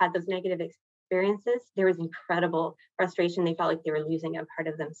who had those negative experiences, there was incredible frustration. They felt like they were losing a part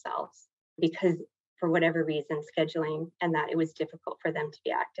of themselves because for whatever reason, scheduling and that it was difficult for them to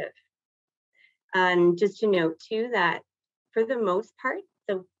be active. And just to note too, that for the most part,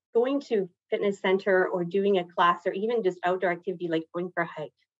 so going to fitness center or doing a class or even just outdoor activity like going for a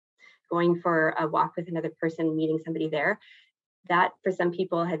hike, going for a walk with another person, meeting somebody there, that for some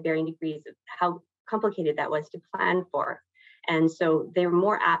people had varying degrees of how complicated that was to plan for. And so they were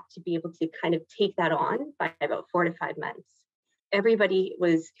more apt to be able to kind of take that on by about 4 to 5 months. Everybody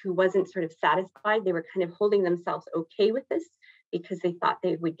who wasn't sort of satisfied, they were kind of holding themselves okay with this because they thought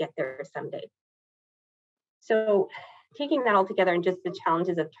they would get there someday. So taking that all together and just the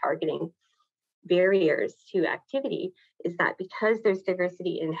challenges of targeting barriers to activity is that because there's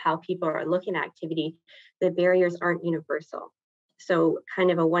diversity in how people are looking at activity, the barriers aren't universal. So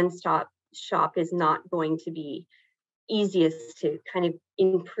kind of a one-stop shop is not going to be easiest to kind of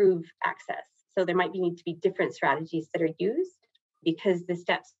improve access. So there might need to be different strategies that are used because the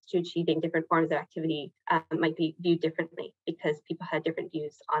steps to achieving different forms of activity might be viewed differently because people had different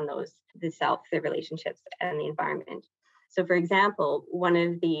views on those, the self, the relationships, and the environment. So for example, one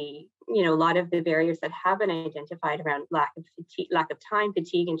of the, a lot of the barriers that have been identified around lack of time,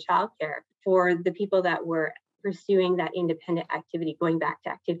 fatigue, and childcare for the people that were pursuing that independent activity, going back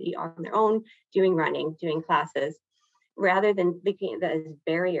to activity on their own, doing running, doing classes, rather than looking at that as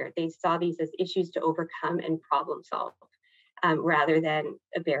barrier, they saw these as issues to overcome and problem solve. Rather than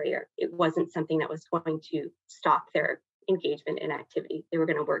a barrier. It wasn't something that was going to stop their engagement in activity. They were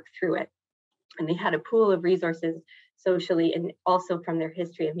going to work through it. And they had a pool of resources socially and also from their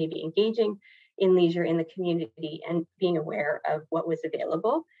history of maybe engaging in leisure in the community and being aware of what was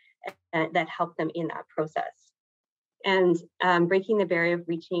available that helped them in that process. And breaking the barrier of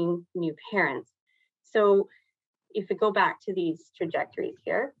reaching new parents. So if we go back to these trajectories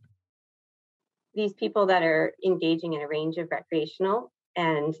here, these people that are engaging in a range of recreational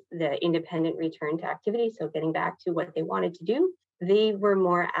and the independent return to activity, so getting back to what they wanted to do, they were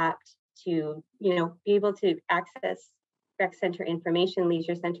more apt to, be able to access rec center information,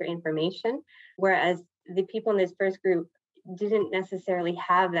 leisure center information, whereas the people in this first group didn't necessarily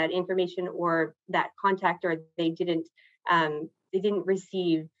have that information or that contact, or they didn't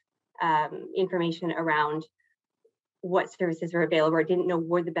receive information around what services were available or didn't know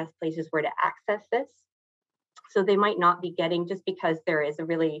where the best places were to access this. So they might not be getting, just because there is a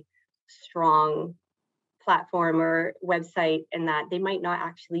really strong platform or website and that, they might not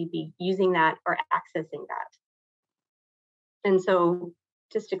actually be using that or accessing that. And so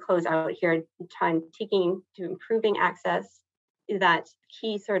just to close out here, taking to improving access that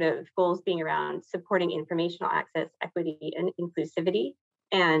key sort of goals being around supporting informational access, equity, and inclusivity,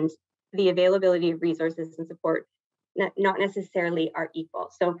 and the availability of resources and support not necessarily are equal.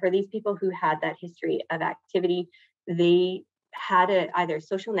 So for these people who had that history of activity, they had either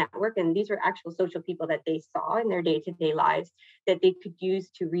social network, and these were actual social people that they saw in their day-to-day lives that they could use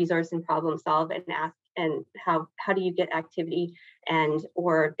to resource and problem solve and ask, and how do you get activity, and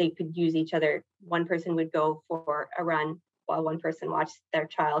or they could use each other. One person would go for a run while one person watched their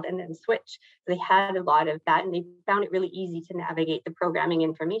child and then switch. So they had a lot of that, and they found it really easy to navigate the programming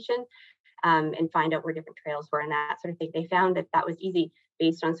information and find out where different trails were and that sort of thing. They found that that was easy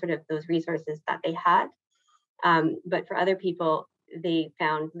based on sort of those resources that they had. But for other people, they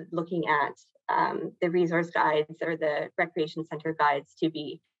found looking at the resource guides or the recreation center guides to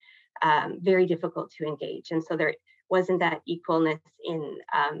be very difficult to engage. And so there wasn't that equalness in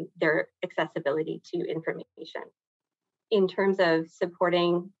their accessibility to information. In terms of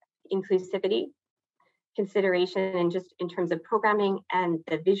supporting inclusivity, consideration, and just in terms of programming and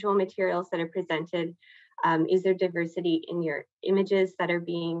the visual materials that are presented, is there diversity in your images that are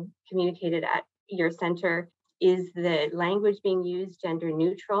being communicated at your center? Is the language being used gender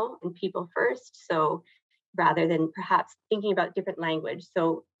neutral and people first? So rather than perhaps thinking about different language,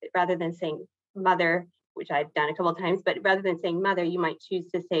 so rather than saying mother, which I've done a couple of times, but rather than saying mother, you might choose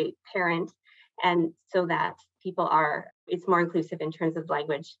to say parent, and so that it's more inclusive in terms of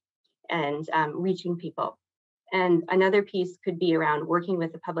language and reaching people. And another piece could be around working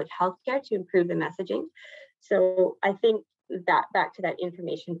with the public health care to improve the messaging. So I think that back to that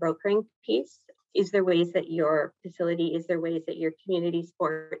information brokering piece, is there ways that your facility, is there ways that your community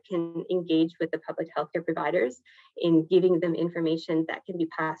sport can engage with the public healthcare providers in giving them information that can be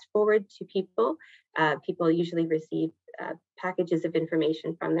passed forward to people? People usually receive packages of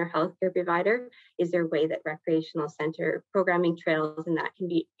information from their healthcare provider. Is there a way that recreational center programming trails and that can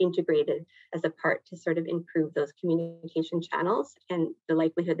be integrated as a part to sort of improve those communication channels and the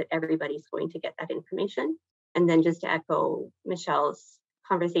likelihood that everybody's going to get that information? And then just to echo Michelle's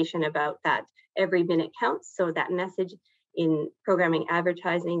conversation about that every minute counts. So that message in programming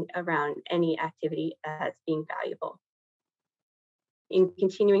advertising around any activity as being valuable. In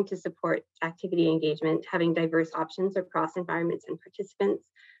continuing to support activity engagement, having diverse options across environments and participants,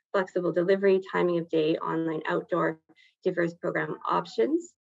 flexible delivery, timing of day, online, outdoor, diverse program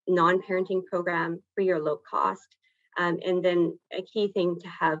options, non-parenting program, free or low cost, and then a key thing to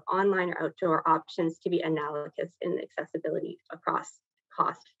have online or outdoor options to be analogous in accessibility across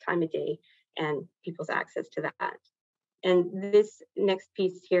cost, time of day, and people's access to that. And this next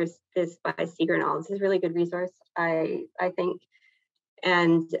piece here is this by Seeger and all. This is a really good resource, I think.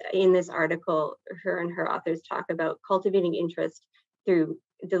 And in this article, her and her authors talk about cultivating interest through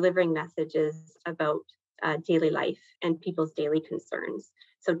delivering messages about daily life and people's daily concerns.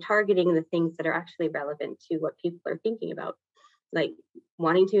 So targeting the things that are actually relevant to what people are thinking about, like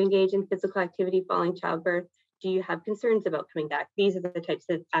wanting to engage in physical activity following childbirth. Do you have concerns about coming back? These are the types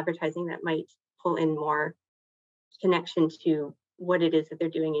of advertising that might pull in more connection to what it is that they're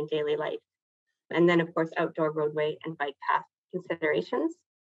doing in daily life. And then, of course, outdoor roadway and bike path considerations.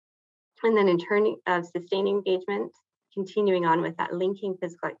 And then in turning of sustaining engagement, continuing on with that, linking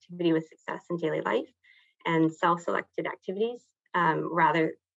physical activity with success in daily life and self-selected activities,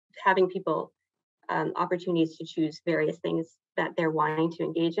 rather having people opportunities to choose various things that they're wanting to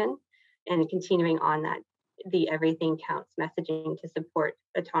engage in, and continuing on that, the everything counts messaging to support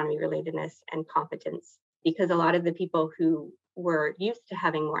autonomy, relatedness, and competence. Because a lot of the people who were used to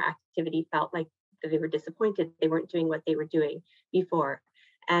having more activity felt like they were disappointed they weren't doing what they were doing before.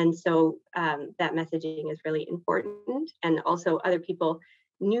 And so that messaging is really important. And also other people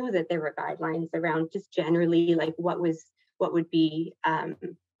knew that there were guidelines around just generally like what would be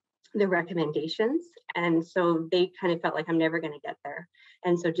the recommendations. And so they kind of felt like I'm never going to get there.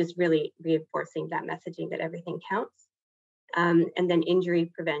 And so just really reinforcing that messaging that everything counts. And then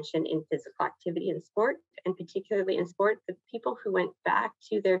injury prevention in physical activity and sport, and particularly in sport, the people who went back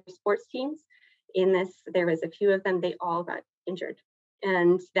to their sports teams in this, there was a few of them, they all got injured.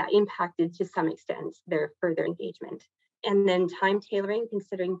 And that impacted to some extent their further engagement. And then time tailoring,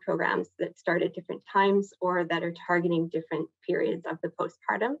 considering programs that start at different times or that are targeting different periods of the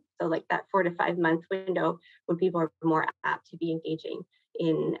postpartum. So like that 4 to 5 month window when people are more apt to be engaging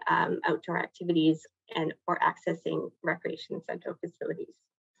in outdoor activities and or accessing recreation center facilities.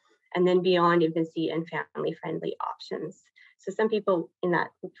 And then beyond infancy and family friendly options. So some people in that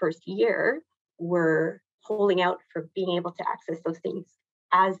first year were holding out for being able to access those things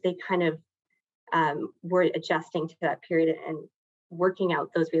as they kind of were adjusting to that period and working out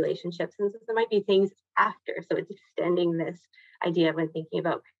those relationships. And so there might be things after. So it's extending this idea when thinking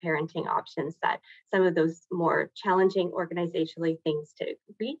about parenting options, that some of those more challenging organizationally things to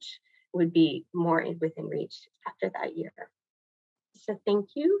reach would be more within reach after that year. So thank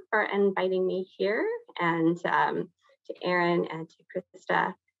you for inviting me here, and to Erin and to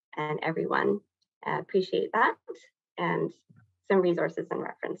Krista and everyone. I appreciate that, and some resources and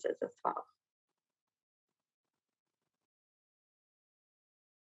references as well.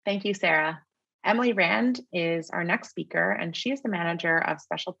 Thank you, Sarah. Emily Rand is our next speaker, and she is the manager of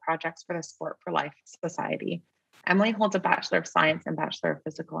special projects for the Sport for Life Society. Emily holds a Bachelor of Science and Bachelor of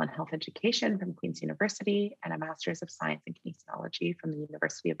Physical and Health Education from Queen's University and a Master's of Science in Kinesiology from the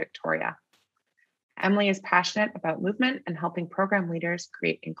University of Victoria. Emily is passionate about movement and helping program leaders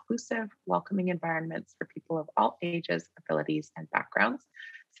create inclusive, welcoming environments for people of all ages, abilities, and backgrounds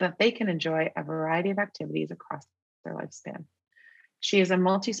so that they can enjoy a variety of activities across their lifespan. She is a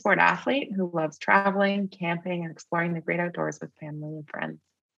multi-sport athlete who loves traveling, camping, and exploring the great outdoors with family and friends.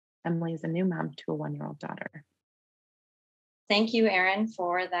 Emily is a new mom to a 1-year-old daughter. Thank you, Erin,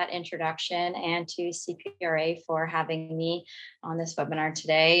 for that introduction, and to CPRA for having me on this webinar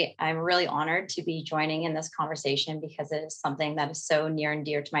today. I'm really honored to be joining in this conversation because it is something that is so near and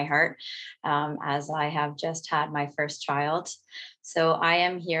dear to my heart, as I have just had my first child. So I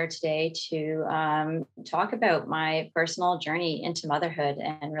am here today to talk about my personal journey into motherhood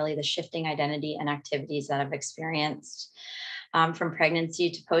and really the shifting identity and activities that I've experienced. From pregnancy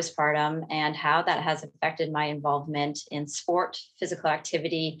to postpartum, and how that has affected my involvement in sport, physical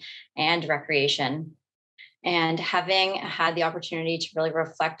activity, and recreation. And having had the opportunity to really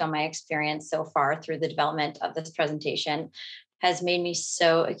reflect on my experience so far through the development of this presentation has made me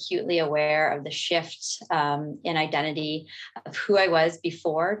so acutely aware of the shift in identity of who I was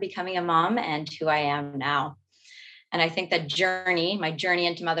before becoming a mom and who I am now. And I think that my journey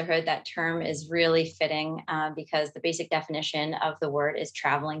into motherhood, that term is really fitting because the basic definition of the word is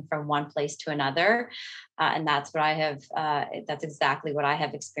traveling from one place to another. And that's exactly what I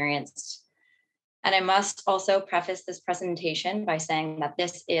have experienced. And I must also preface this presentation by saying that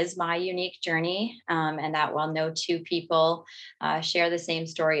this is my unique journey, and that while no two people share the same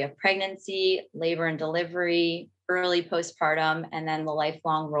story of pregnancy, labor and delivery, early postpartum, and then the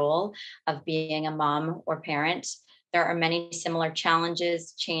lifelong role of being a mom or parent, there are many similar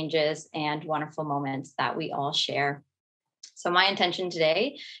challenges, changes, and wonderful moments that we all share. So my intention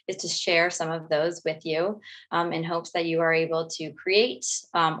today is to share some of those with you in hopes that you are able to create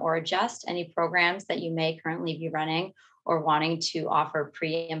or adjust any programs that you may currently be running or wanting to offer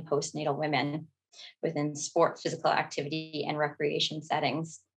pre and postnatal women within sport, physical activity, and recreation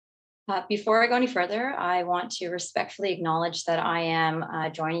settings. Before I go any further, I want to respectfully acknowledge that I am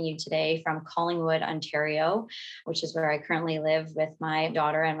joining you today from Collingwood, Ontario, which is where I currently live with my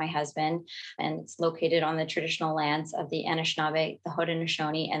daughter and my husband. And it's located on the traditional lands of the Anishinaabe, the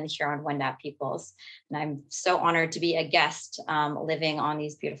Haudenosaunee, and the Huron-Wendat peoples. And I'm so honored to be a guest living on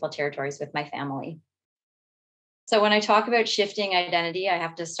these beautiful territories with my family. So when I talk about shifting identity, I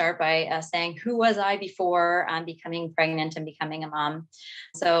have to start by saying, who was I before becoming pregnant and becoming a mom?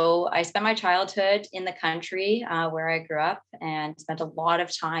 So I spent my childhood in the country where I grew up and spent a lot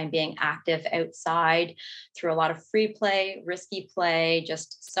of time being active outside through a lot of free play, risky play,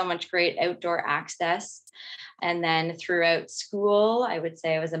 just so much great outdoor access. And then throughout school, I would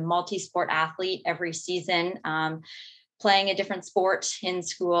say I was a multi-sport athlete every season. Playing a different sport in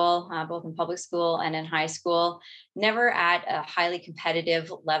school, both in public school and in high school, never at a highly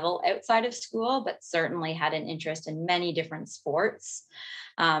competitive level outside of school, but certainly had an interest in many different sports.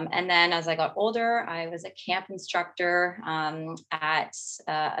 And then as I got older, I was a camp instructor at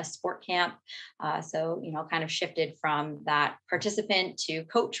a sport camp. So, kind of shifted from that participant to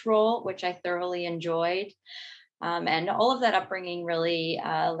coach role, which I thoroughly enjoyed. And all of that upbringing really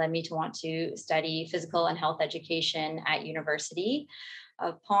led me to want to study physical and health education at university.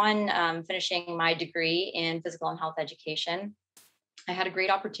 Upon finishing my degree in physical and health education, I had a great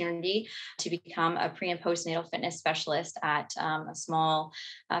opportunity to become a pre and postnatal fitness specialist at a small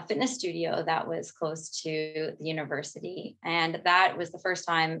fitness studio that was close to the university. And that was the first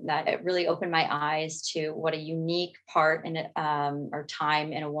time that it really opened my eyes to what a unique part in or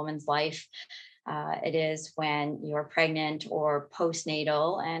time in a woman's life it is when you're pregnant or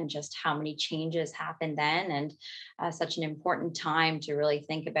postnatal, and just how many changes happen then, and such an important time to really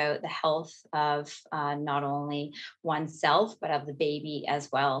think about the health of not only oneself, but of the baby as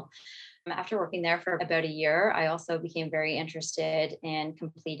well. After working there for about a year, I also became very interested in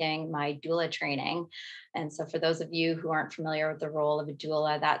completing my doula training. And so, for those of you who aren't familiar with the role of a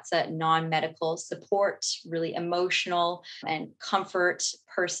doula, that's a non medical support, really emotional and comfort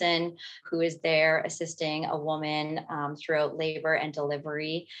person who is there assisting a woman throughout labor and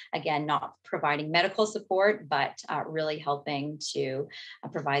delivery. Again, not providing medical support, but really helping to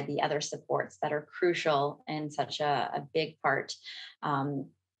provide the other supports that are crucial in such a big part.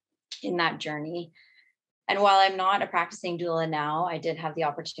 In that journey. And while I'm not a practicing doula now, I did have the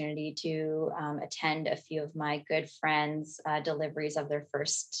opportunity to attend a few of my good friends' deliveries of their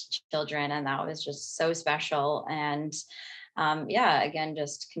first children. And that was just so special. And yeah, again,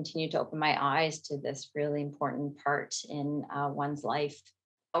 just continue to open my eyes to this really important part in one's life.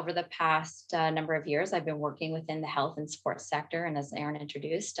 Over the past number of years, I've been working within the health and sports sector. And as Aaron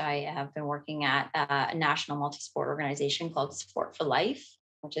introduced, I have been working at a national multi-sport organization called Sport for Life,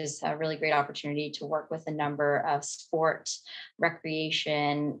 which is a really great opportunity to work with a number of sport,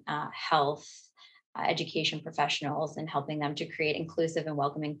 recreation, health, education professionals, and helping them to create inclusive and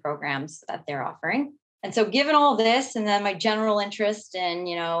welcoming programs that they're offering. And so, given all this, and then my general interest in,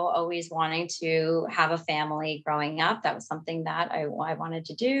 always wanting to have a family growing up, that was something that I wanted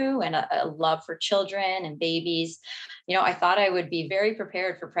to do, and a love for children and babies. I thought I would be very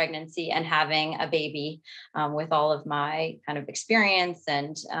prepared for pregnancy and having a baby with all of my kind of experience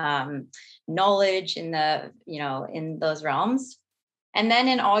and knowledge in in those realms. And then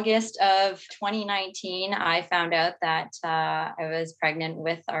in August of 2019, I found out that I was pregnant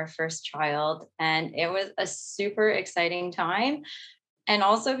with our first child. And it was a super exciting time, and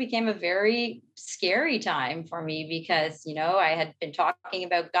also became a very scary time for me because, I had been talking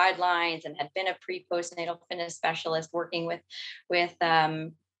about guidelines and had been a pre-postnatal fitness specialist working with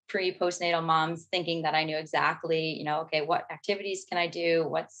pre-postnatal moms, thinking that I knew exactly, okay, what activities can I do?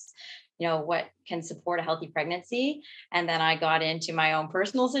 What can support a healthy pregnancy? And then I got into my own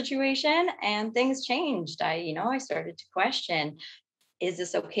personal situation and things changed. I started to question, is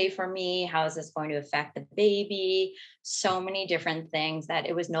this okay for me? How is this going to affect the baby? So many different things that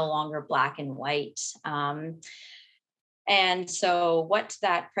it was no longer black and white. And so, what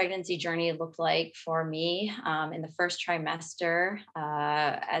that pregnancy journey looked like for me in the first trimester,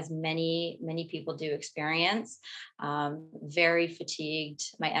 as many people do experience, very fatigued.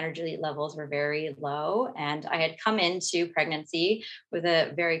 My energy levels were very low, and I had come into pregnancy with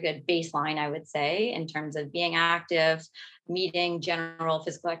a very good baseline, I would say, in terms of being active, meeting general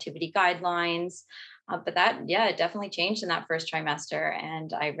physical activity guidelines. But that, yeah, it definitely changed in that first trimester.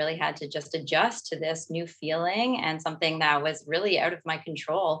 And I really had to just adjust to this new feeling and something that was really out of my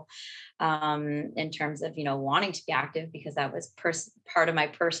control in terms of, wanting to be active because that was part of my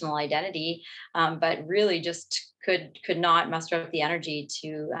personal identity, but really just could not muster up the energy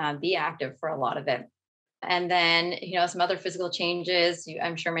to be active for a lot of it. And then, some other physical changes.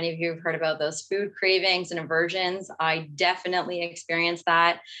 I'm sure many of you have heard about those food cravings and aversions. I definitely experienced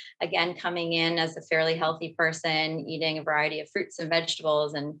that. Again, coming in as a fairly healthy person, eating a variety of fruits and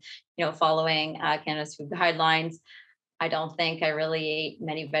vegetables and, following Canada's food guidelines. I don't think I really ate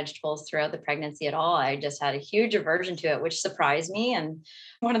many vegetables throughout the pregnancy at all. I just had a huge aversion to it, which surprised me. And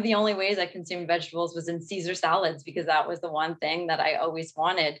one of the only ways I consumed vegetables was in Caesar salads because that was the one thing that I always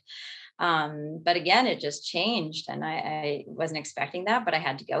wanted. But again, it just changed, and I wasn't expecting that, but I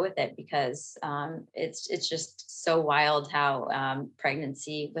had to go with it because it's just so wild how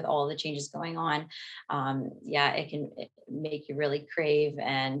pregnancy, with all the changes going on, it can make you really crave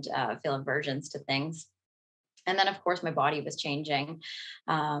and feel aversions to things. And then, of course, my body was changing.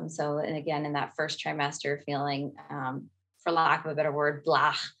 And again, in that first trimester, feeling, for lack of a better word,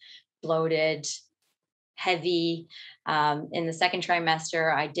 bloated, heavy. In the second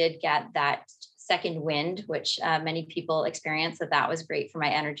trimester, I did get that second wind, which many people experience, that was great for my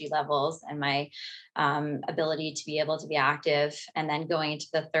energy levels and my ability to be able to be active. And then going into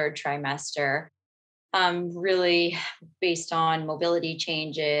the third trimester, really based on mobility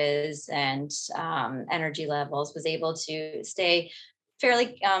changes and energy levels, was able to stay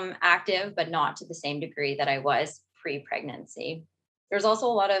fairly active, but not to the same degree that I was pre-pregnancy. There's also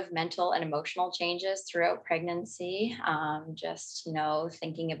a lot of mental and emotional changes throughout pregnancy. Just,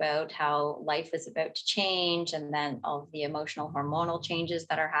 thinking about how life is about to change, and then all of the emotional hormonal changes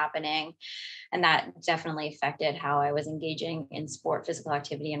that are happening. And that definitely affected how I was engaging in sport, physical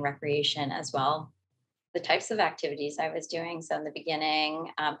activity, and recreation as well. the types of activities I was doing. So in the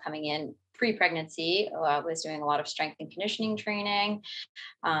beginning, coming in pre-pregnancy, I was doing a lot of strength and conditioning training.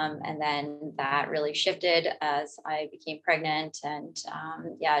 And then that really shifted as I became pregnant, and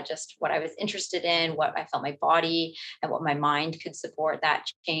just what I was interested in, what I felt my body and what my mind could support, that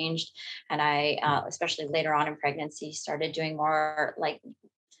changed. And I, especially later on in pregnancy, started doing more like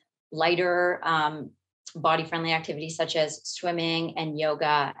lighter, body friendly activities such as swimming and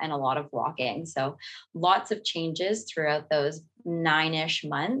yoga and a lot of walking. So lots of changes throughout those 9-ish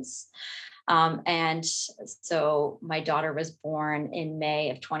months. And so my daughter was born in May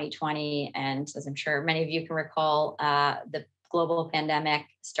of 2020. And as I'm sure many of you can recall, the global pandemic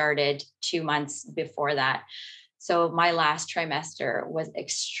started 2 months before that. So my last trimester was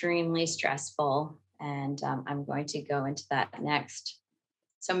extremely stressful. And I'm going to go into that next.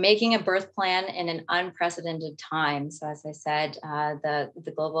 So making a birth plan in an unprecedented time. So as I said,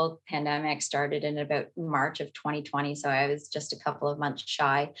 the global pandemic started in about March of 2020. So I was just a couple of months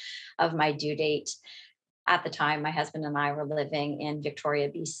shy of my due date. At the time, my husband and I were living in Victoria,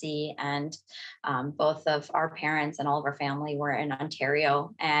 BC, and both of our parents and all of our family were in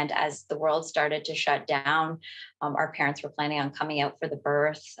Ontario. And as the world started to shut down, our parents were planning on coming out for the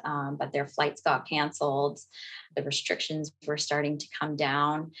birth, but their flights got canceled. The restrictions were starting to come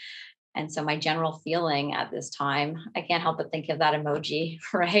down. And so my general feeling at this time, I can't help but think of that emoji,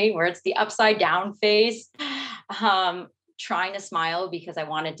 right? Where it's the upside down face. Trying to smile because I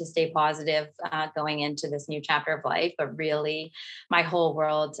wanted to stay positive going into this new chapter of life. But really, my whole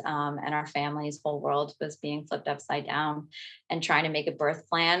world and our family's whole world was being flipped upside down, and trying to make a birth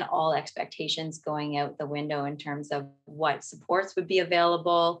plan, all expectations going out the window in terms of what supports would be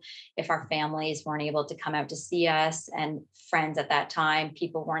available. If our families weren't able to come out to see us, and friends at that time,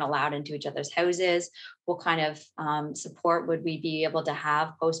 people weren't allowed into each other's houses, what kind of support would we be able to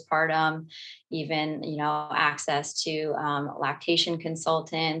have postpartum, even, access to lactation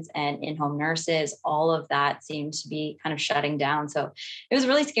consultants and in-home nurses. All of that seemed to be kind of shutting down. So it was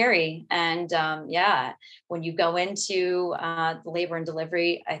really scary. And when you go into the labor and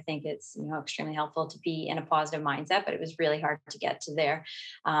delivery, I think it's, extremely helpful to be in a positive mindset, but it was really hard to get to there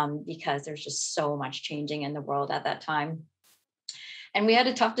because there's just so much changing in the world at that time. And we had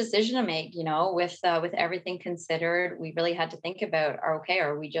a tough decision to make, with everything considered. We really had to think about, okay,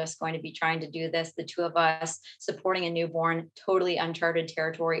 are we just going to be trying to do this, the two of us supporting a newborn, totally uncharted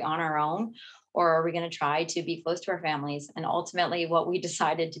territory on our own? Or are we going to try to be close to our families? And ultimately, what we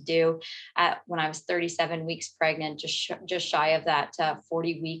decided to do when I was 37 weeks pregnant, just shy of that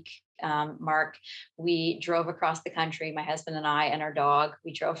 40-week mark, we drove across the country, my husband and I and our dog.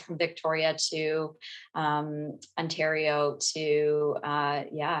 We drove from Victoria to Ontario to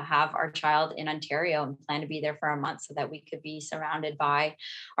have our child in Ontario, and plan to be there for a month so that we could be surrounded by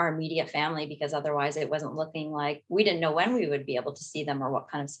our immediate family, because otherwise it wasn't looking like, we didn't know when we would be able to see them or what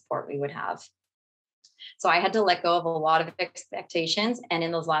kind of support we would have. So I had to let go of a lot of expectations. And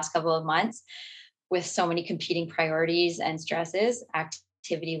in those last couple of months, with so many competing priorities and stresses,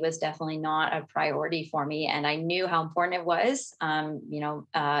 activity was definitely not a priority for me. And I knew how important it was.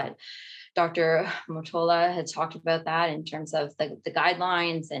 Dr. Motola had talked about that in terms of the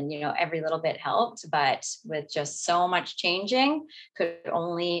guidelines, and, every little bit helped, but with just so much changing, could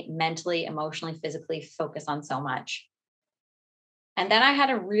only mentally, emotionally, physically focus on so much. And then I had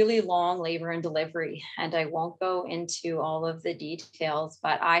a really long labor and delivery, and I won't go into all of the details,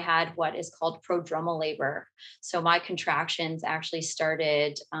 but I had what is called prodromal labor. So my contractions actually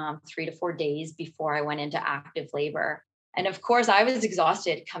started 3 to 4 days before I went into active labor. And of course, I was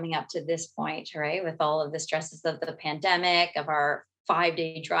exhausted coming up to this point, right? With all of the stresses of the pandemic, of our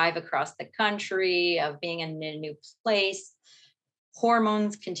 5-day drive across the country, of being in a new place,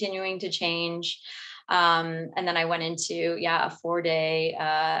 hormones continuing to change. And then I went into, a 4-day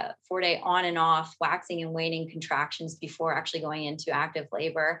on and off waxing and waning contractions before actually going into active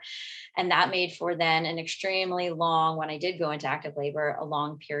labor. And that made for then an extremely long, when I did go into active labor, a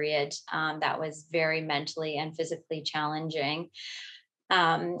long period that was very mentally and physically challenging.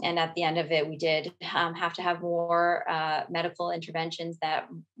 And at the end of it, we did have to have more medical interventions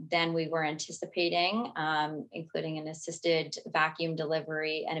than we were anticipating, including an assisted vacuum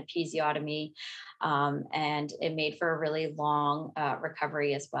delivery and episiotomy. And it made for a really long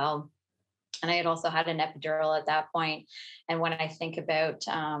recovery as well. And I had also had an epidural at that point. And when I think about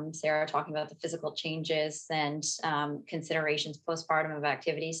Sarah talking about the physical changes and considerations postpartum of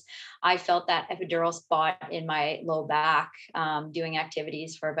activities, I felt that epidural spot in my low back doing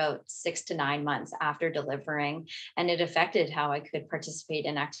activities for about 6 to 9 months after delivering. And it affected how I could participate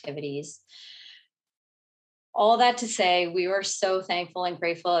in activities. all that to say, we were so thankful and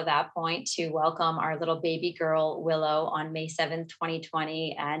grateful at that point to welcome our little baby girl, Willow, on May 7th,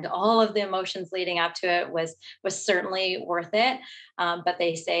 2020. And all of the emotions leading up to it was certainly worth it. But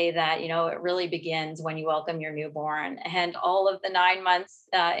they say that, it really begins when you welcome your newborn. And all of the 9 months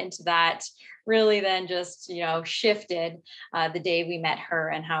into that really then just, shifted the day we met her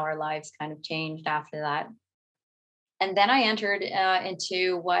and how our lives kind of changed after that. And then I entered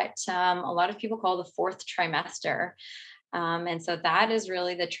into what a lot of people call the fourth trimester. And so that is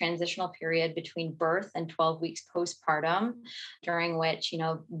really the transitional period between birth and 12 weeks postpartum, during which,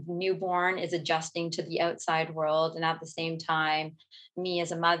 newborn is adjusting to the outside world. And at the same time, me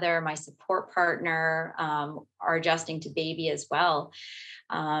as a mother, my support partner are adjusting to baby as well.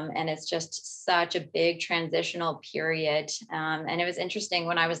 And it's just such a big transitional period. And it was interesting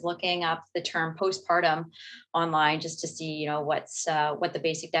when I was looking up the term postpartum online just to see, what the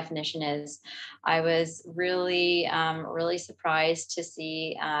basic definition is. I was really, really surprised to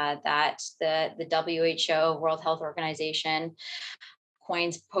see that the WHO, World Health Organization,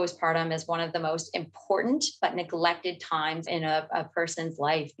 coins postpartum as one of the most important but neglected times in a person's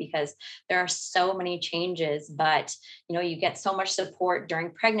life, because there are so many changes, but you get so much support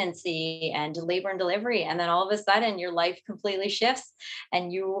during pregnancy and labor and delivery, and then all of a sudden your life completely shifts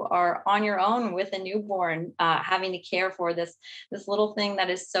and you are on your own with a newborn, having to care for this little thing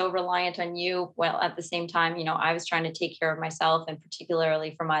that is so reliant on you. Well, at the same time, I was trying to take care of myself, and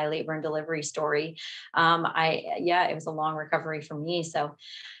particularly for my labor and delivery story, it was a long recovery for me. So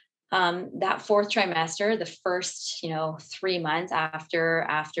that fourth trimester, the first 3 months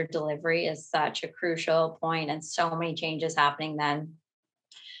after delivery, is such a crucial point, and so many changes happening then.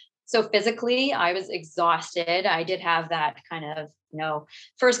 So physically, I was exhausted. I did have that kind of,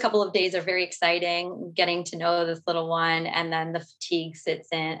 first couple of days are very exciting, getting to know this little one, and then the fatigue sets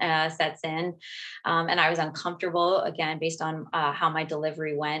in. And I was uncomfortable again based on how my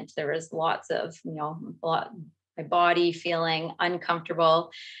delivery went. There was lots of, my body feeling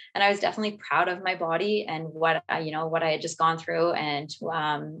uncomfortable, and I was definitely proud of my body and what I had just gone through, and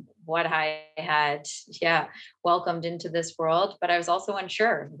what I had welcomed into this world. But I was also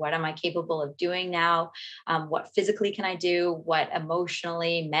unsure, what am I capable of doing now? What physically can I do? What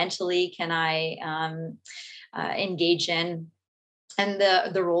emotionally, mentally can I engage in? And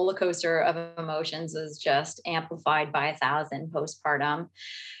the roller coaster of emotions was just amplified by 1,000 postpartum.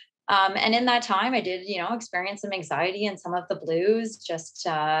 And in that time, I did, experience some anxiety and some of the blues, just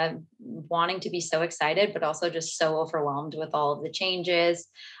wanting to be so excited, but also just so overwhelmed with all of the changes.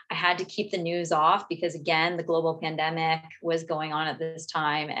 I had to keep the news off because, again, the global pandemic was going on at this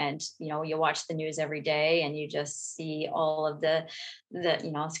time. And, you watch the news every day and you just see all of the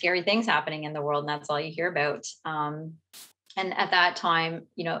scary things happening in the world. And that's all you hear about. And at that time,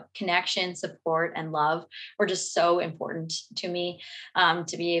 connection, support, and love were just so important to me,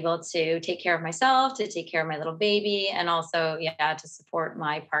 to be able to take care of myself, to take care of my little baby, and also, to support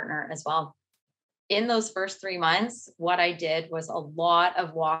my partner as well. In those first 3 months, what I did was a lot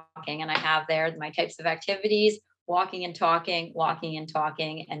of walking, and I have there my types of activities: walking and talking,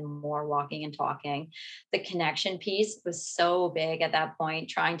 and more walking and talking. The connection piece was so big at that point,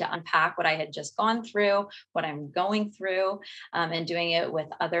 trying to unpack what I had just gone through, what I'm going through, and doing it with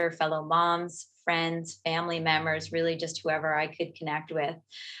other fellow moms, friends, family members, really just whoever I could connect with,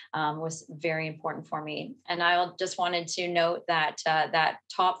 was very important for me. And I just wanted to note that that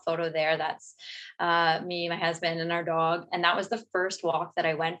top photo there, that's me, my husband, and our dog. And that was the first walk that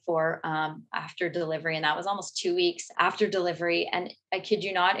I went for after delivery. And that was almost 2 weeks after delivery. And I kid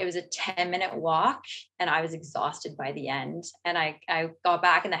you not, it was a 10-minute walk and I was exhausted by the end. And I got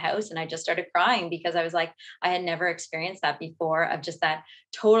back in the house and I just started crying because I was like, I had never experienced that before, of just that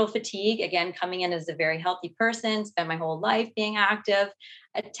total fatigue. Again, coming in as a very healthy person, spent my whole life being active.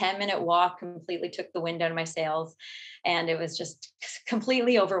 A 10-minute walk completely took the wind out of my sails. And it was just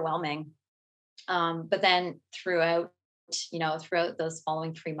completely overwhelming. But then throughout those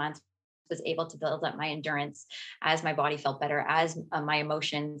following 3 months, was able to build up my endurance as my body felt better, as my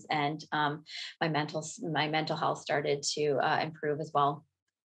emotions and my mental health started to improve as well.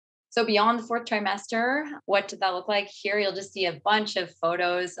 So beyond the fourth trimester, what did that look like? Here, you'll just see a bunch of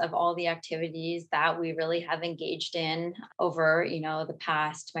photos of all the activities that we really have engaged in over, the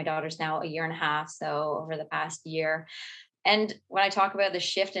past, my daughter's now 1.5 years, so over the past year. And when I talk about the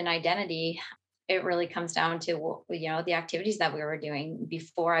shift in identity, it really comes down to, the activities that we were doing.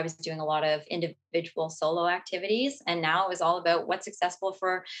 Before, I was doing a lot of individual solo activities, and now it was all about what's successful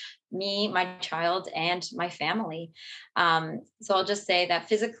for me, my child, and my family. So I'll just say that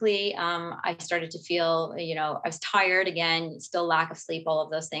physically, I started to feel, I was tired again, still lack of sleep, all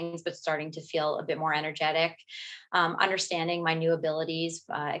of those things, but starting to feel a bit more energetic. Understanding my new abilities,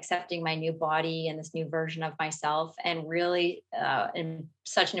 accepting my new body and this new version of myself, and really, and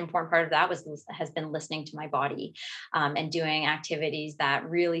such an important part of that has been listening to my body, and doing activities that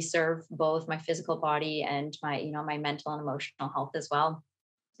really serve both my physical body and my mental and emotional health as well.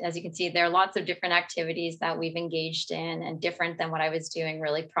 As you can see, there are lots of different activities that we've engaged in, and different than what I was doing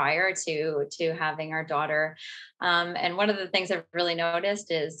really prior to having our daughter. And one of the things I've really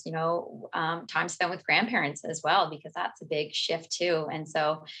noticed is, time spent with grandparents as well, because that's a big shift too. And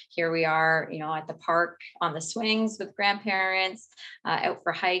so here we are, at the park on the swings with grandparents, out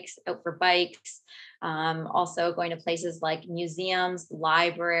for hikes, out for bikes. Also going to places like museums,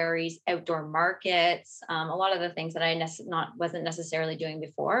 libraries, outdoor markets, a lot of the things that I wasn't necessarily doing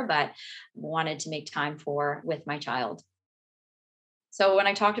before, but wanted to make time for with my child. So when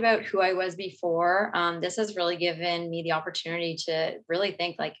I talked about who I was before, this has really given me the opportunity to really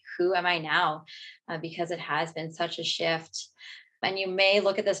think, like, who am I now? Because it has been such a shift. And you may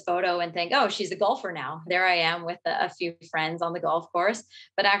look at this photo and think, oh, she's a golfer now. There I am with a few friends on the golf course.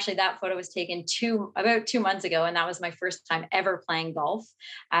 But actually, that photo was taken about 2 months ago. And that was my first time ever playing golf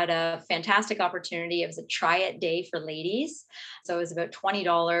at a fantastic opportunity. It was a try it day for ladies. So it was about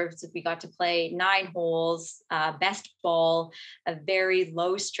 $20. We got to play 9 holes, best ball, a very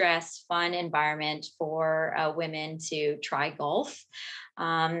low stress, fun environment for women to try golf.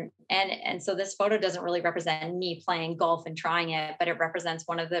 And so this photo doesn't really represent me playing golf and trying it, but it represents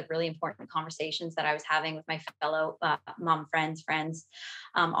one of the really important conversations that I was having with my fellow mom friends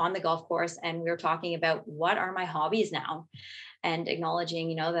on the golf course. And we were talking about, what are my hobbies now? And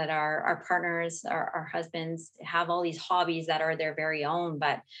acknowledging, that our partners, our husbands have all these hobbies that are their very own.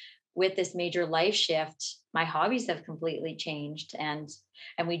 But with this major life shift, my hobbies have completely changed. And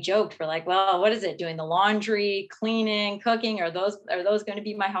we joked, we're like, well, what is it? Doing the laundry, cleaning, cooking? Are those going to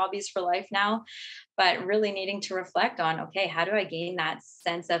be my hobbies for life now? But really needing to reflect on, okay, how do I gain that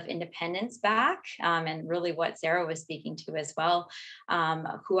sense of independence back? And really what Sarah was speaking to as well,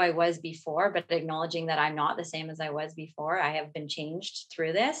 who I was before, but acknowledging that I'm not the same as I was before. I have been changed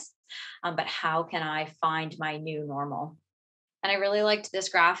through this. But how can I find my new normal? And I really liked this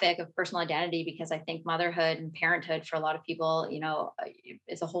graphic of personal identity, because I think motherhood and parenthood for a lot of people,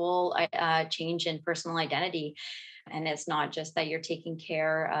 is a whole change in personal identity. And it's not just that you're taking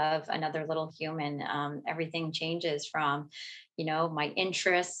care of another little human. Everything changes from, my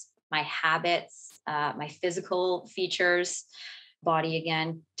interests, my habits, my physical features. Body,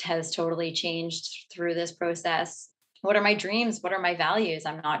 again, has totally changed through this process. What are my dreams? What are my values?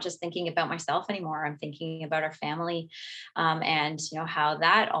 I'm not just thinking about myself anymore. I'm thinking about our family, and how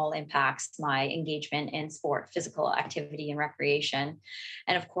that all impacts my engagement in sport, physical activity, and recreation.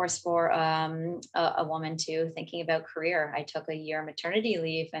 And of course, for a woman too, thinking about career. I took a year maternity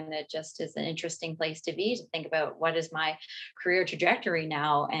leave, and it just is an interesting place to be, to think about what is my career trajectory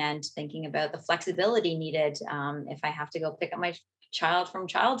now, and thinking about the flexibility needed if I have to go pick up my child from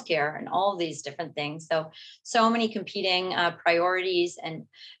childcare, and all of these different things. So many competing priorities and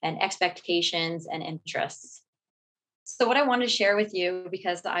expectations and interests. So what I want to share with you,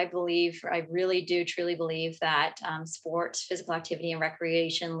 because I really do truly believe that sports, physical activity, and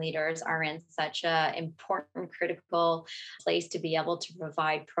recreation leaders are in such an important, critical place to be able to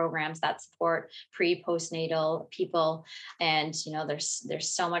provide programs that support post-natal people. And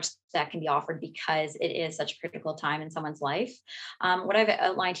there's so much that can be offered, because it is such a critical time in someone's life. What I've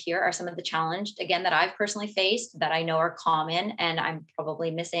outlined here are some of the challenges, again, that I've personally faced, that I know are common, and I'm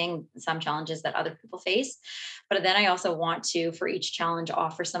probably missing some challenges that other people face. But then I also want to, for each challenge,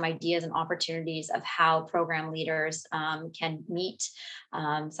 offer some ideas and opportunities of how program leaders can meet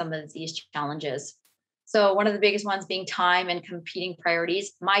some of these challenges. So one of the biggest ones being time and competing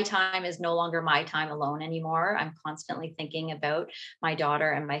priorities. My time is no longer my time alone anymore. I'm constantly thinking about my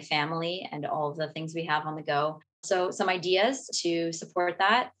daughter and my family and all of the things we have on the go. So some ideas to support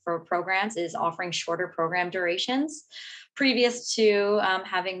that for programs is offering shorter program durations. Previous to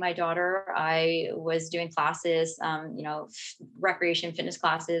having my daughter, I was doing classes, recreation fitness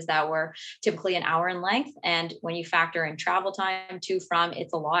classes that were typically an hour in length. And when you factor in travel time to from,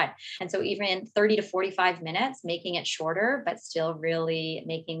 it's a lot. And so even 30 to 45 minutes, making it shorter, but still really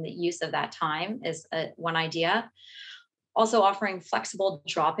making the use of that time is one idea. Also offering flexible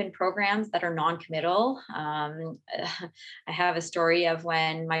drop-in programs that are non-committal. I have a story of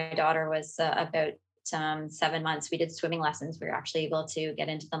when my daughter was about 7 months, we did swimming lessons. We were actually able to get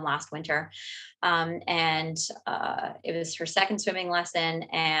into them last winter. And it was her second swimming lesson,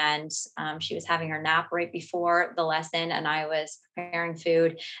 and she was having her nap right before the lesson, and I was preparing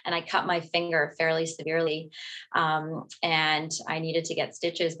food, and I cut my finger fairly severely, and I needed to get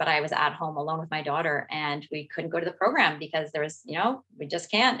stitches, but I was at home alone with my daughter, and we couldn't go to the program because there was, we just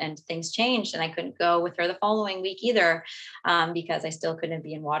can't, and things changed, and I couldn't go with her the following week either, because I still couldn't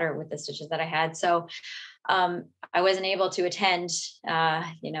be in water with the stitches that I had. So I wasn't able to attend,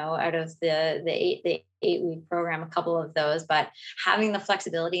 out of the 8-week program, a couple of those, but having the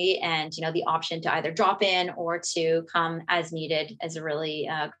flexibility and, the option to either drop in or to come as needed is a really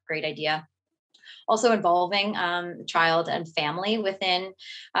great idea. Also involving child and family within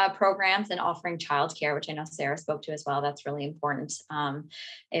programs and offering childcare, which I know Sarah spoke to as well. That's really important.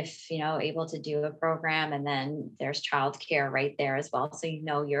 If able to do a program, and then there's childcare right there as well, so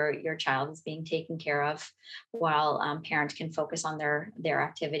your child is being taken care of while parents can focus on their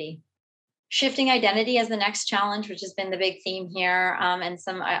activity. Shifting identity as the next challenge, which has been the big theme here. And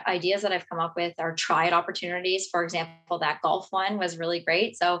some ideas that I've come up with are try it opportunities. For example, that golf one was really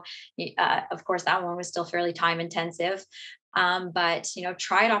great. So, of course, that one was still fairly time intensive. But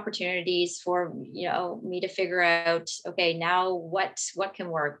try it opportunities for me to figure out, okay, now what can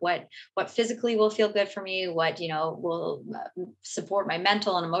work, what physically will feel good for me, what will support my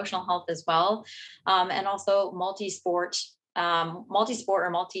mental and emotional health as well, and also multi-sport or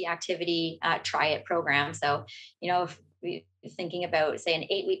multi-activity try it program. So, if we thinking about, say, an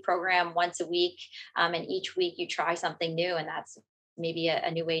 8-week program once a week, and each week you try something new, and that's maybe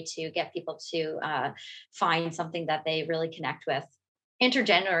a new way to get people to find something that they really connect with.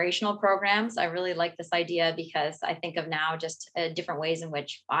 Intergenerational programs, I really like this idea because I think of now just different ways in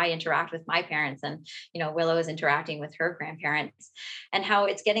which I interact with my parents, and Willow is interacting with her grandparents, and how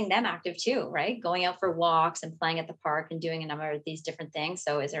it's getting them active too, right? Going out for walks and playing at the park and doing a number of these different things.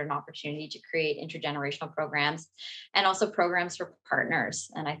 So is there an opportunity to create intergenerational programs, and also programs for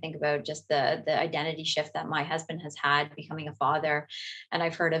partners? And I think about just the identity shift that my husband has had becoming a father, and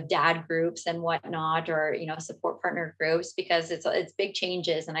I've heard of dad groups and whatnot, or support partner groups, because it's big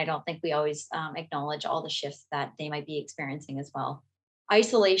changes, and I don't think we always acknowledge all the shifts that they might be experiencing as well.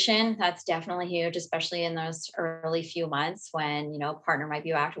 Isolation, that's definitely huge, especially in those early few months when partner might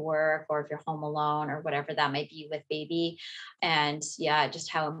be back to work, or if you're home alone, or whatever that might be with baby. And just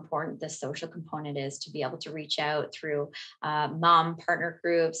how important the social component is to be able to reach out through mom partner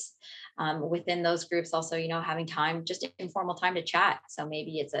groups. Within those groups, also having time, just informal time to chat. So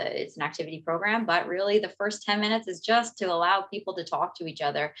maybe it's an activity program, but really the first 10 minutes is just to allow people to talk to each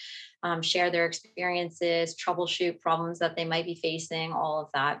other, share their experiences, troubleshoot problems that they might be facing, all of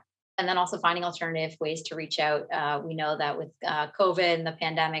that. And then also finding alternative ways to reach out. We know that with COVID and the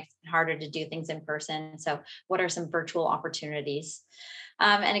pandemic, it's harder to do things in person. So what are some virtual opportunities?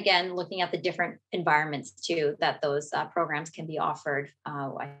 And again, looking at the different environments too, that those programs can be offered.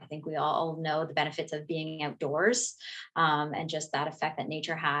 I think we all know the benefits of being outdoors, and just that effect that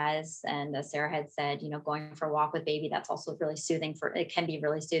nature has. And as Sarah had said, going for a walk with baby, that's also really soothing it can be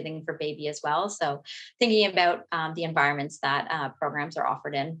really soothing for baby as well. So thinking about the environments that programs are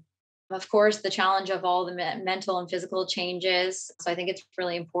offered in. Of course, the challenge of all the mental and physical changes. So I think it's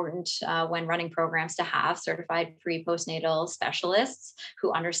really important when running programs to have certified pre-postnatal specialists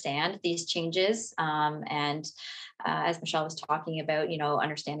who understand these changes. And as Michelle was talking about,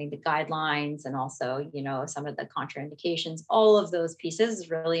 understanding the guidelines, and also, some of the contraindications, all of those pieces is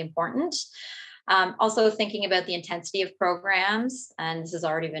really important. Also thinking about the intensity of programs, and this has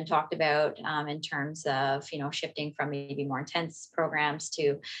already been talked about in terms of, shifting from maybe more intense programs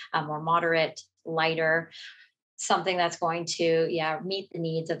to more moderate, lighter, something that's going to, meet the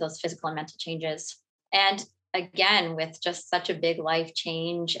needs of those physical and mental changes. And again, with just such a big life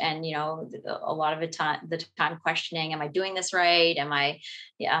change, and a lot of the time questioning, am I doing this right? Am I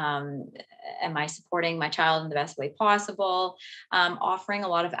supporting my child in the best way possible? Offering a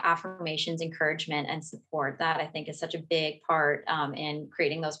lot of affirmations, encouragement, and support, that I think is such a big part in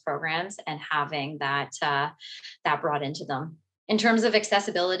creating those programs and having that brought into them. In terms of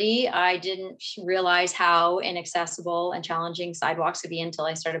accessibility, I didn't realize how inaccessible and challenging sidewalks could be until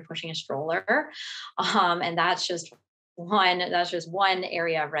I started pushing a stroller. And that's just one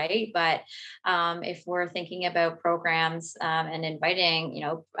area, right? But if we're thinking about programs and inviting,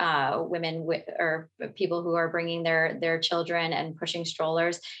 women or people who are bringing their children and pushing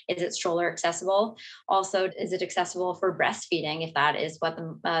strollers, is it stroller accessible? Also, is it accessible for breastfeeding if that is what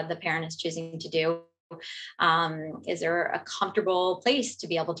the parent is choosing to do? Is there a comfortable place to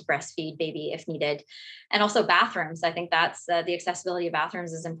be able to breastfeed baby if needed? And also bathrooms. I think that's the accessibility of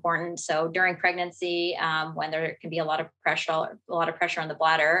bathrooms is important. So during pregnancy, when there can be a lot of pressure on the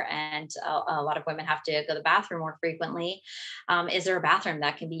bladder, and a lot of women have to go to the bathroom more frequently, is there a bathroom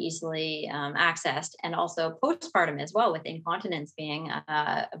that can be easily accessed? And also postpartum as well, with incontinence being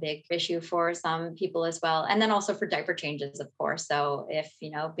a big issue for some people as well. And then also for diaper changes, of course. So if,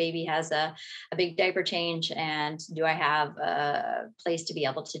 baby has a big diaper change, and do I have a place to be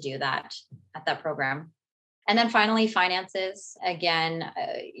able to do that at that program? And then finally, finances. Again,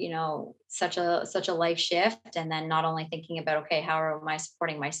 such a life shift. And then not only thinking about, okay, how am I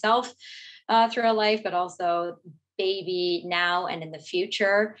supporting myself through a life, but also baby now and in the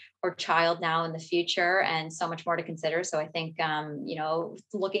future, or child now in the future, and so much more to consider. So I think,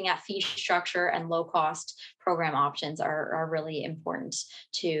 looking at fee structure and low cost program options are really important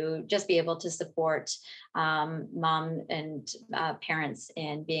to just be able to support mom and parents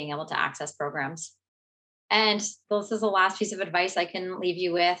in being able to access programs. And this is the last piece of advice I can leave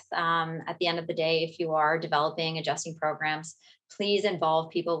you with. At the end of the day, if you are developing adjusting programs, please involve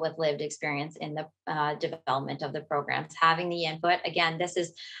people with lived experience in the development of the programs, having the input. Again, this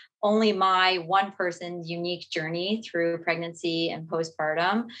is only my one person's unique journey through pregnancy and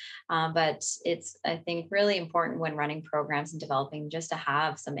postpartum. But it's, I think, really important when running programs and developing, just to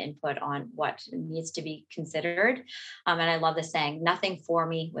have some input on what needs to be considered. And I love the saying, nothing for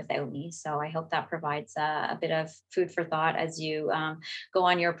me without me. So I hope that provides a bit of food for thought as you go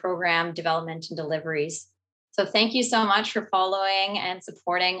on your program development and deliveries. So thank you so much for following and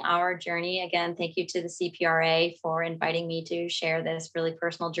supporting our journey. Again, thank you to the CPRA for inviting me to share this really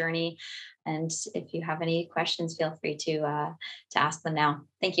personal journey. And if you have any questions, feel free to ask them now.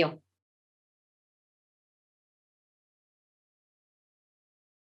 Thank you.